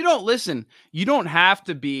 And you don't listen. You don't have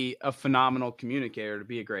to be a phenomenal communicator to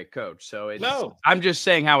be a great coach. So No. I'm just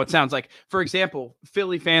saying how it sounds. Like, for example,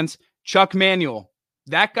 Philly fans, Chuck Manuel,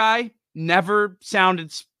 that guy never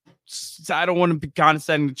sounded. I don't want to be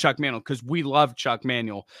condescending to Chuck Manuel because we love Chuck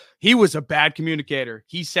Manuel. He was a bad communicator.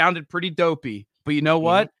 He sounded pretty dopey. But you know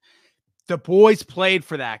what? The boys played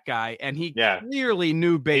for that guy, and he clearly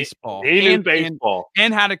knew baseball. He knew baseball.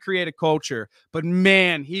 And how to create a culture. But,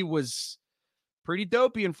 man, he was pretty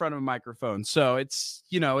dopey in front of a microphone. So it's,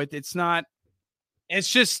 it's not – it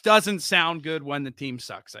just doesn't sound good when the team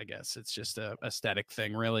sucks, I guess. It's just a aesthetic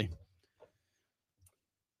thing, really.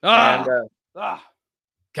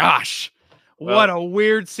 Gosh, what a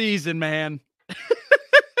weird season, man.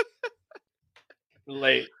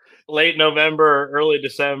 Late November, early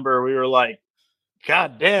December, we were like,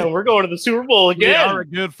 God damn, we're going to the Super Bowl again. We are a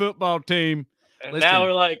good football team. And now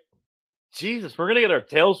we're like, Jesus, we're going to get our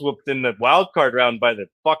tails whooped in the wild card round by the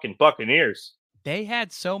fucking Buccaneers. They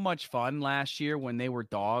had so much fun last year when they were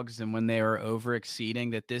dogs and when they were over exceeding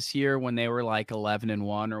that this year when they were like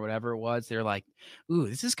 11-1 or whatever it was, they're like, ooh,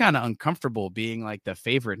 this is kind of uncomfortable being like the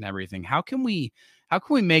favorite and everything. How can we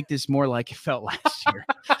make this more like it felt last year?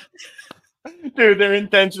 Dude, they're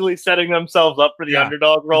intentionally setting themselves up for the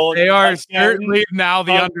underdog role. They are certainly now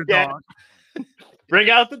the underdog. Bring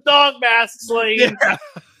out the dog mask, Slade. Yeah.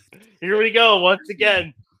 Here we go once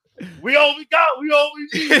again. We always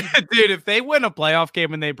need. Dude, if they win a playoff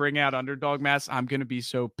game and they bring out underdog masks, I'm going to be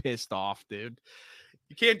so pissed off, dude.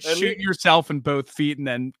 You can't shoot yourself in both feet and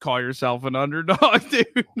then call yourself an underdog,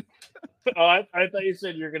 dude. Oh, I thought you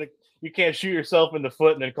said you can't shoot yourself in the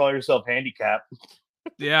foot and then call yourself handicapped.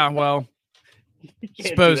 Yeah, well,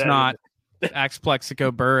 suppose not. Axe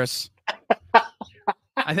Plexico Burris.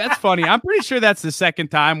 That's funny. I'm pretty sure that's the second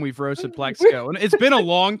time we've roasted Plexico. And it's been a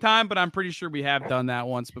long time, but I'm pretty sure we have done that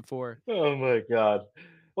once before. Oh, my God.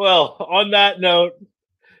 Well, on that note,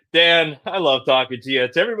 Dan, I love talking to you.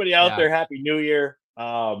 To everybody out there, Happy New Year.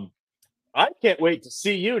 I can't wait to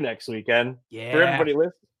see you next weekend. Yeah.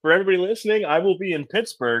 For everybody listening, I will be in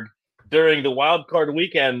Pittsburgh during the wild card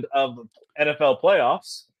weekend of NFL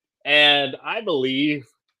playoffs. And I believe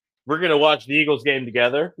we're going to watch the Eagles game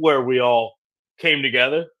together where we all came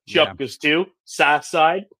together. Chupkas too, South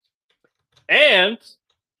Side, and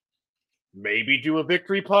maybe do a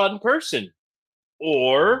victory pod in person,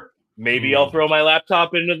 or maybe I'll throw my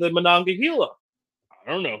laptop into the Monongahela.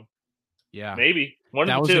 I don't know. Yeah, maybe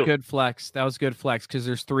that was a good flex. That was good flex because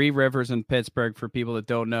there's 3 rivers in Pittsburgh for people that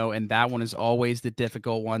don't know, and that one is always the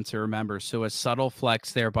difficult one to remember. So a subtle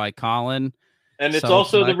flex there by Colin. And it's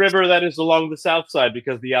also the river that is along the south side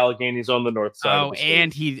because the Allegheny's on the north side. Oh,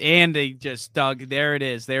 and they just dug. There it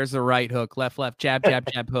is. There's the right hook. Left, jab,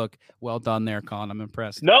 hook. Well done there, Colin. I'm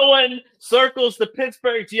impressed. No one circles the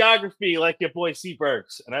Pittsburgh geography like your boy C.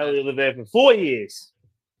 Burks. And I only lived there for 4 years.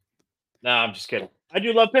 Nah, I'm just kidding. I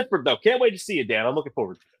do love Pittsburgh, though. Can't wait to see you, Dan. I'm looking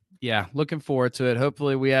forward to it. Yeah, looking forward to it.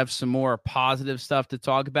 Hopefully we have some more positive stuff to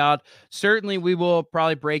talk about. Certainly we will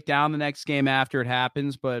probably break down the next game after it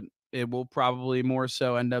happens, but it will probably more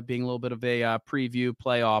so end up being a little bit of a preview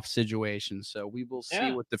playoff situation. So we will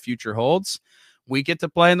see what the future holds. We get to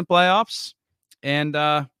play in the playoffs. And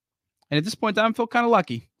at this point in time, I feel kind of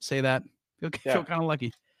lucky. Say that. Feel kind of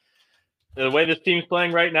lucky. The way this team's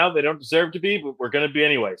playing right now, they don't deserve to be, but we're going to be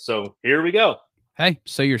anyway. So here we go. Hey,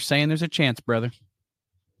 so you're saying there's a chance, brother.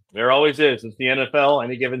 There always is. It's the NFL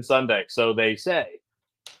any given Sunday. So they say.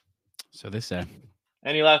 So they say.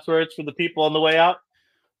 Any last words for the people on the way out?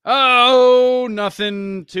 Oh,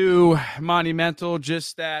 nothing too monumental.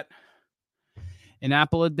 Just that an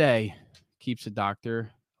apple a day keeps a doctor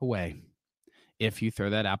away if you throw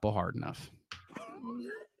that apple hard enough.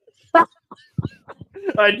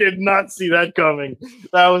 I did not see that coming.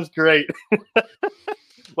 That was great.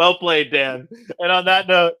 Well played, Dan. And on that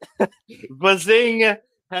note, bazing.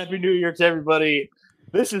 Happy New Year to everybody.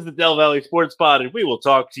 This is the Del Valley Sports Pod, and we will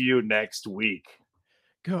talk to you next week.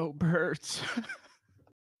 Go Birds.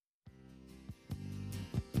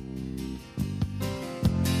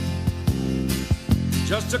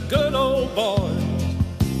 just a good old boy,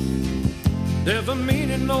 never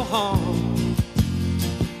meaning no harm.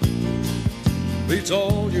 Beats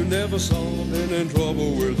all you never saw, been in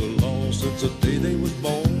trouble with the law since the day they was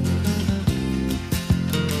born.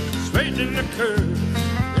 Straight in the curve,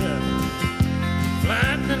 yeah,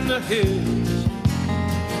 flat in the hills.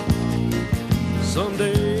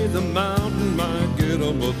 Someday the mountain might get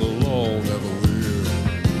 'em, but the law never will.